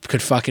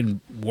could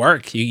fucking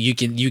work. You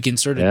can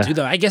sort of do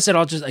them. I guess it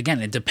all just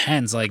it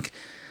depends. Like,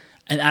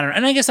 and I don't.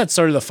 And I guess that's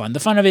sort of the fun. The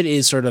fun of it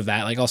is sort of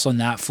that. Like also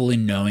not fully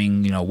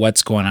knowing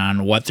what's going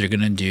on, what they're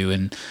gonna do,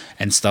 and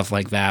stuff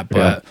like that.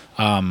 But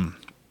I mean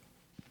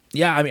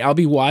I'll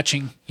be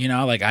watching.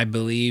 I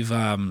believe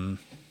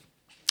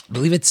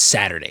it's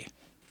Saturday.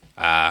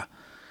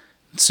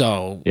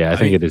 So yeah, I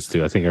think it is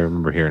too. I think I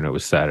remember hearing it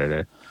was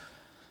Saturday.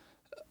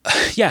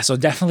 Yeah, so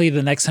definitely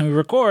the next time we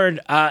record,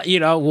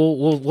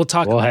 we'll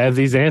talk. We'll have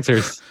these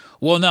answers.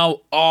 We'll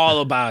know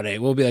all about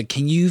it. We'll be like,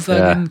 can you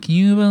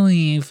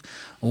believe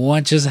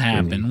what just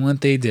happened? What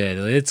they did?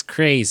 It's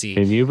crazy.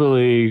 Can you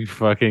believe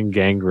fucking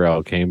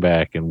Gangrel came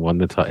back and won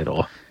the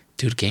title?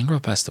 Dude, Gangrel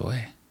passed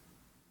away.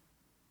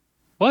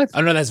 What?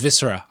 Oh no, that's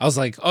Viscera. I was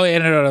like, oh yeah,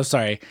 no,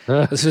 sorry,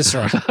 that's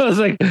Viscera. I was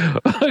like,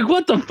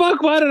 what the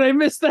fuck? Why did I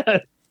miss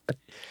that?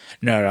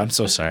 No, I'm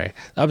so sorry.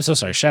 I'm so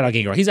sorry. Shout out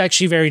Gangrel. He's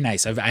actually very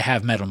nice. I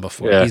have met him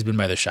before. Yeah. He's been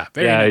by the shop.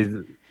 Very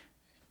nice.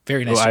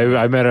 Very nice.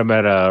 I met him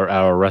at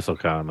our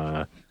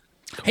WrestleCon.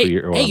 Hey,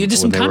 you did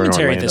some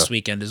commentary this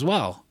weekend as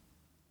well.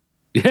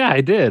 Yeah,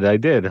 I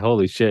did.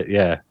 Holy shit,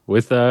 yeah.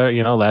 With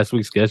last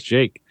week's guest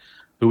Jake,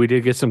 who we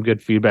did get some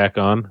good feedback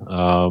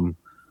on.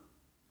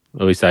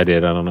 At least I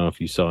did. I don't know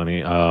if you saw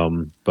any.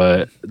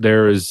 But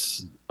there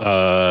was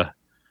yeah,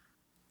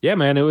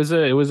 man, it was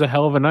a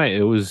hell of a night.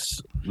 It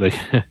was like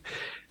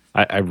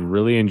I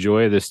really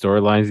enjoy the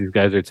storylines these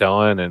guys are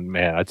telling, and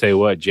man, I tell you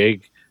what,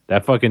 Jake,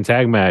 that fucking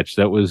tag match,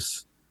 that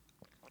was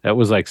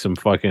like some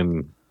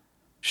fucking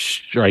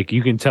like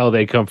you can tell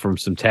they come from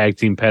some tag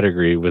team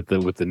pedigree with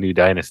the new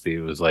dynasty.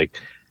 It was like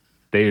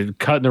they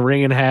cutting the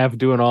ring in half,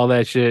 doing all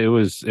that shit. It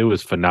was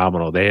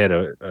phenomenal. They had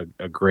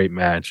a great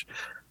match.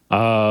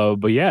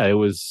 But yeah, it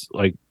was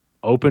like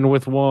open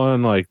with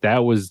one like that.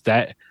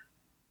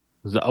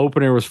 The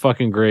opener was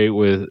fucking great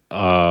with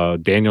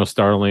Daniel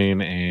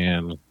Starling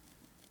and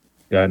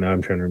God, now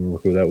I'm trying to remember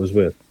who that was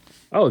with.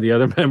 Oh, the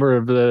other member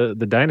of the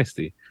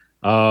dynasty,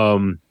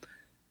 Cam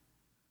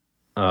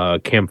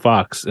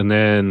Fox, and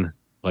then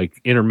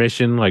like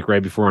intermission, like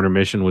right before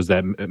intermission was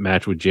that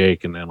match with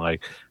Jake, and then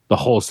like the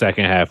whole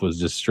second half was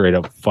just straight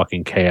up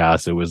fucking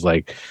chaos. It was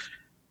like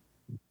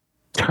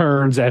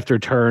turns after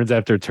turns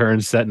after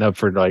turns, setting up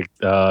for like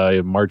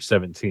March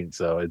 17th.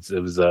 So it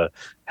was a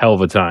hell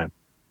of a time.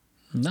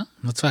 No,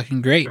 that's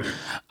fucking great.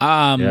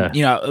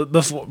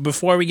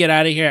 Before we get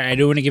out of here, I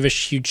do want to give a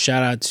huge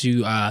shout out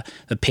to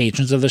the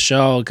patrons of the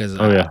show because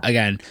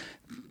again,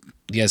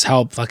 you guys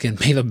help fucking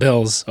pay the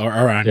bills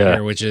around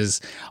here, which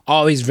is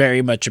always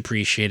very much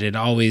appreciated.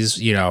 Always,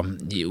 we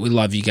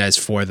love you guys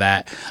for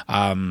that.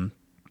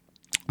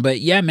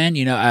 But yeah, man,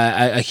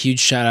 a huge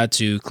shout out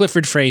to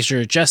Clifford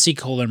Fraser, Jesse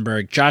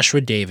Kohlenberg,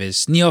 Joshua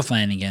Davis, Neil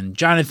Flanagan,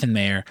 Jonathan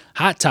Mayer,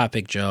 Hot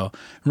Topic Joe,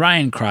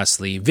 Ryan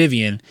Crossley,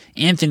 Vivian,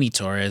 Anthony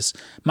Torres,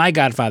 My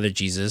Godfather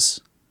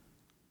Jesus.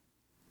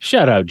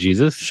 Shout out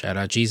Jesus.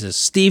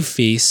 Steve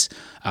Feast,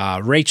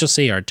 Rachel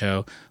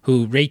Sayarto,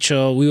 I'll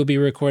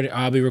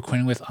be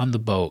recording with on the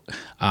boat.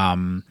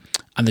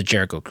 On the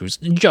Jericho Cruise,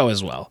 Joe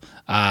as well.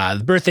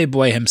 The birthday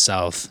boy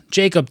himself,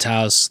 Jacob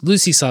Taus,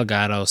 Lucy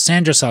Salgado,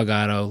 Sandra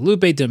Salgado,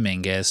 Lupe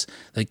Dominguez,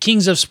 the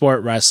Kings of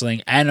Sport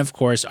Wrestling, and of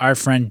course, our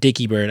friend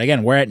Dickie Bird.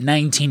 Again, we're at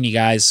 19, you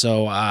guys,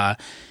 so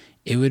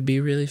it would be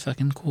really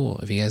fucking cool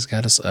if you guys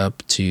got us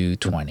up to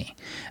 20.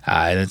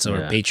 And it's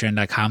over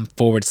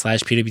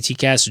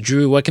patreon.com/PWTcast.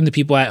 Drew, what can the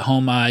people at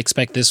home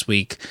expect this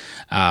week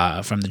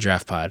from the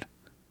Draft Pod?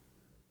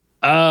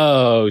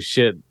 Oh,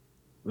 shit.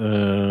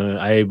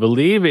 I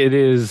believe it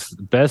is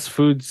best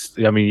foods.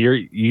 I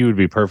mean, you would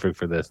be perfect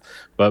for this,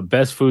 but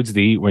best foods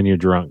to eat when you're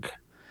drunk.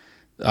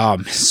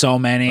 So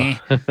many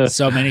foods.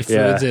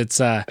 Yeah.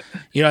 It's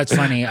it's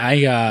funny.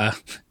 I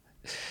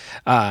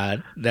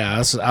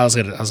was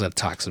gonna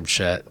talk some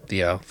shit.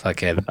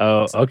 Fucking.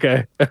 Oh,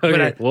 okay.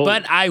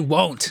 But I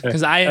won't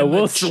because I am.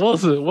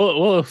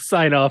 We'll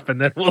sign off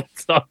and then we'll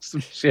talk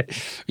some shit.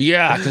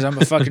 Yeah, because I'm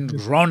a fucking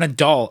grown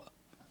adult.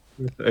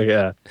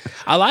 Yeah,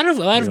 a lot of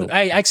I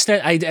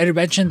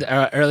mentioned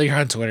earlier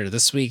on Twitter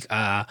this week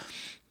when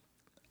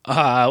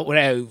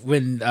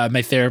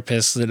my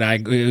therapist and I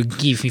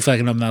gave me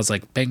fucking up and I was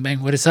like, bang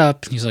bang, what is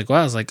up? And he's like,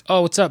 well, I was like,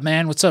 oh, what's up,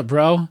 man, what's up,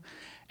 bro?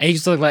 And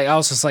he's like, I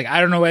was just like,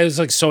 I don't know, it was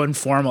like so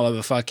informal of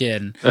a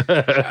fucking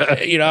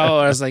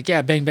I was like,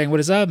 yeah, bang bang, what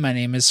is up? My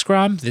name is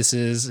Scrum. This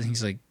is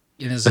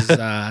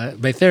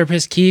my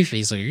therapist Keith.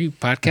 He's like, are you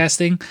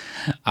podcasting?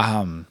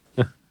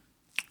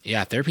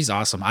 Yeah, therapy's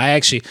awesome. I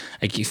told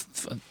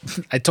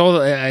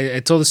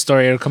the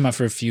story. It'll come out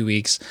for a few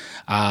weeks.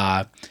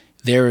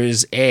 There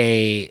is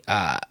a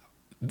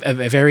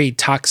very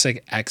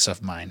toxic ex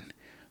of mine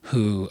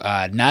who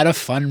not a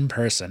fun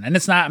person, and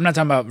I'm not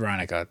talking about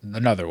Veronica,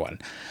 another one.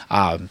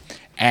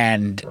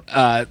 And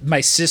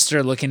my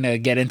sister looking to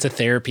get into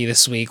therapy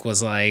this week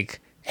was like,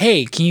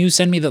 hey, can you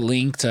send me the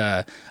link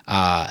to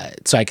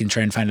so I can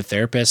try and find a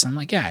therapist? I'm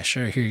like, yeah,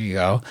 sure, here you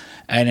go.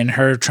 And in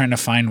her trying to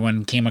find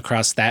one, came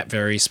across that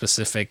very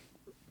specific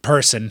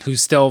person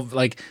who's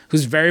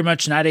very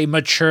much not a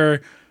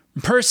mature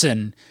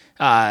person,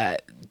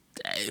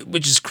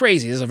 which is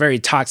crazy. It's a very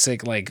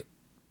toxic,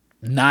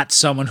 not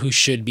someone who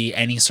should be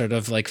any sort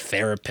of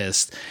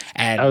therapist.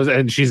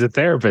 And she's a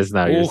therapist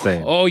now. You're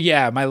saying? Oh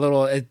yeah,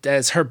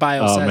 as her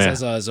bio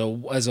says, as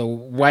a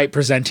white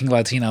presenting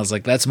Latina. I was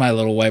like, that's my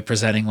little white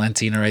presenting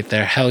Latina right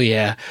there. Hell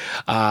yeah.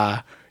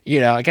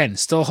 Again,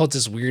 still holds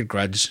this weird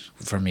grudge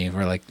for me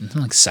for like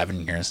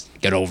 7 years.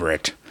 Get over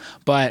it.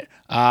 But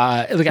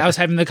I was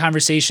having the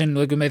conversation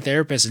with my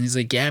therapist, and he's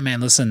like, yeah,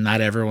 man, listen,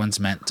 not everyone's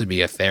meant to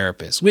be a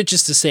therapist. Which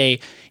is to say,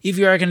 if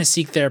you are going to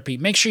seek therapy,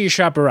 make sure you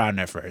shop around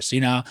at first.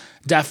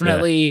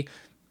 Definitely,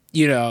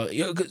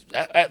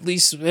 at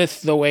least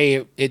with the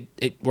way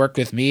it worked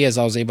with me, as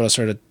I was able to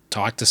sort of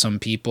talk to some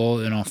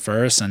people,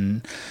 first,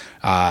 and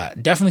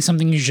definitely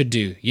something you should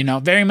do.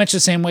 Very much the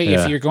same way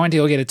if you're going to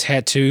go get a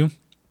tattoo.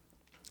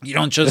 You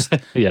don't just,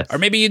 Yes. or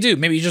maybe you do.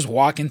 Maybe you just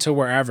walk into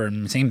wherever,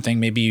 and same thing.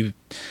 Maybe you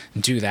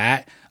do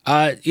that.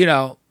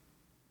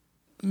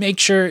 Make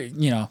sure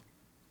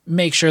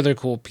they're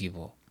cool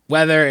people.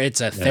 Whether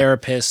it's a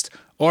therapist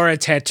or a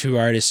tattoo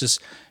artist,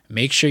 just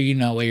make sure you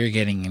know what you're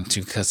getting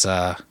into, because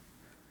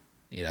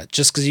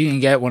just because you can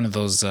get one of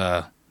those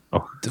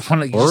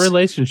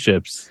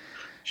relationships.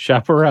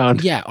 Shop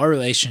around. Yeah, or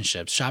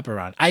relationships. Shop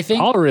around. I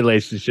think all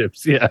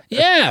relationships. Yeah.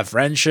 Yeah,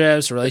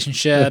 friendships,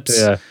 relationships.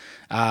 The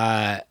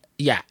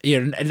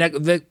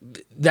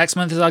next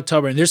month is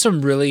October, and there's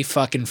some really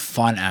fucking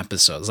fun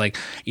episodes. Like,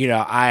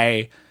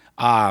 February.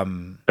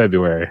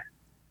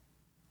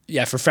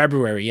 Yeah, for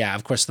February. Yeah,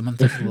 of course, the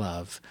month of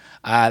love.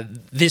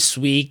 This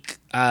week,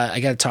 I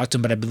got to talk to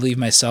him, but I believe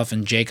myself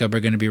and Jacob are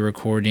going to be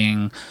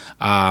recording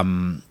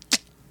The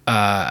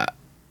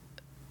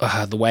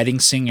Wedding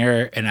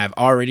Singer, and I've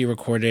already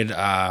recorded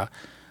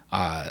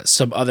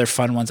some other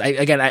fun ones.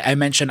 I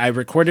mentioned I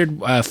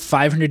recorded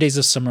 500 Days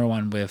of Summer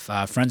one with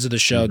friends of the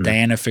show,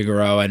 Diana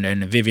Figueroa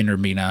and Vivian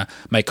Urbina,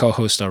 my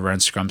co-host over on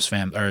Scrum's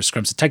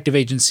Detective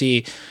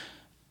Agency.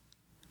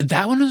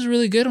 That one was a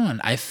really good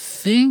one. I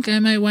think I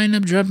might wind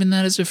up dropping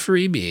that as a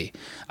freebie.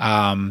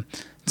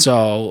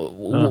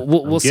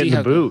 We'll see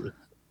how. Boot.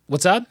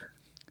 What's up?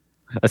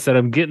 I said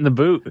I'm getting the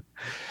boot.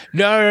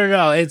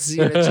 No. It's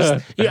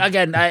just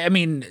again. I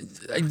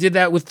did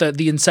that with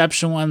the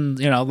Inception one.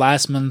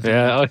 Last month.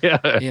 Yeah. Oh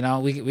yeah.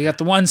 We got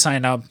the one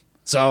sign up.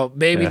 So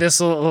maybe this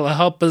will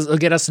help us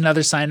get us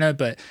another sign up.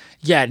 But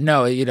yeah,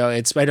 no,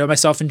 it's, I know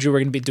myself and Drew, we're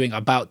going to be doing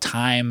About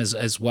Time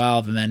as well.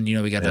 And then,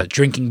 we got the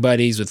Drinking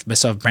Buddies with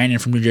myself, Brandon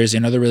from New Jersey,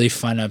 another really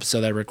fun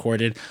episode I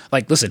recorded.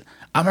 Like, listen,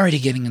 I'm already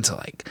getting into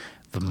like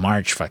the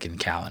March fucking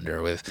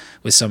calendar with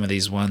some of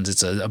these ones.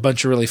 It's a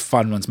bunch of really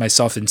fun ones.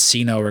 Myself and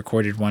Sino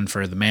recorded one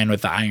for The Man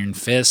with the Iron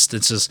Fist.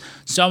 It's just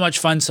so much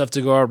fun stuff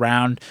to go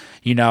around.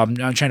 I'm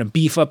trying to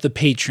beef up the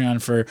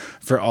Patreon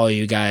for all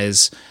you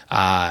guys,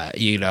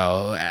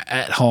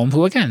 at home,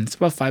 who, again, it's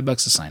about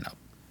 $5 to sign up.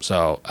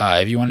 So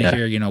if you want to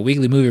hear,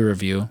 weekly movie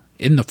review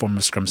in the form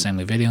of Scrum's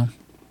Family Video,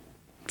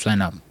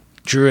 sign up.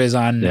 Drew is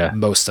on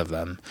most of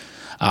them.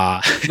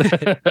 But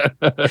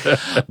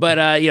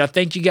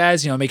thank you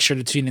guys. Make sure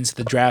to tune into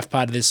the draft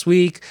pod this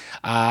week.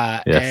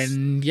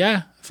 And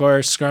for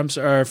Scrum's,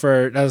 or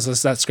for that's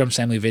not Scrum's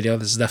Family Video.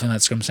 This is definitely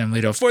not Scrum's Family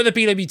Video. For the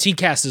PWT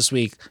cast this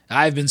week,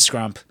 I've been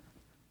Scrump.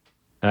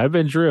 I've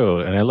been Drew,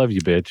 and I love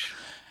you, bitch.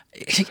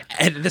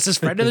 And this is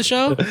friend of the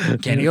show,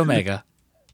 Kenny Omega.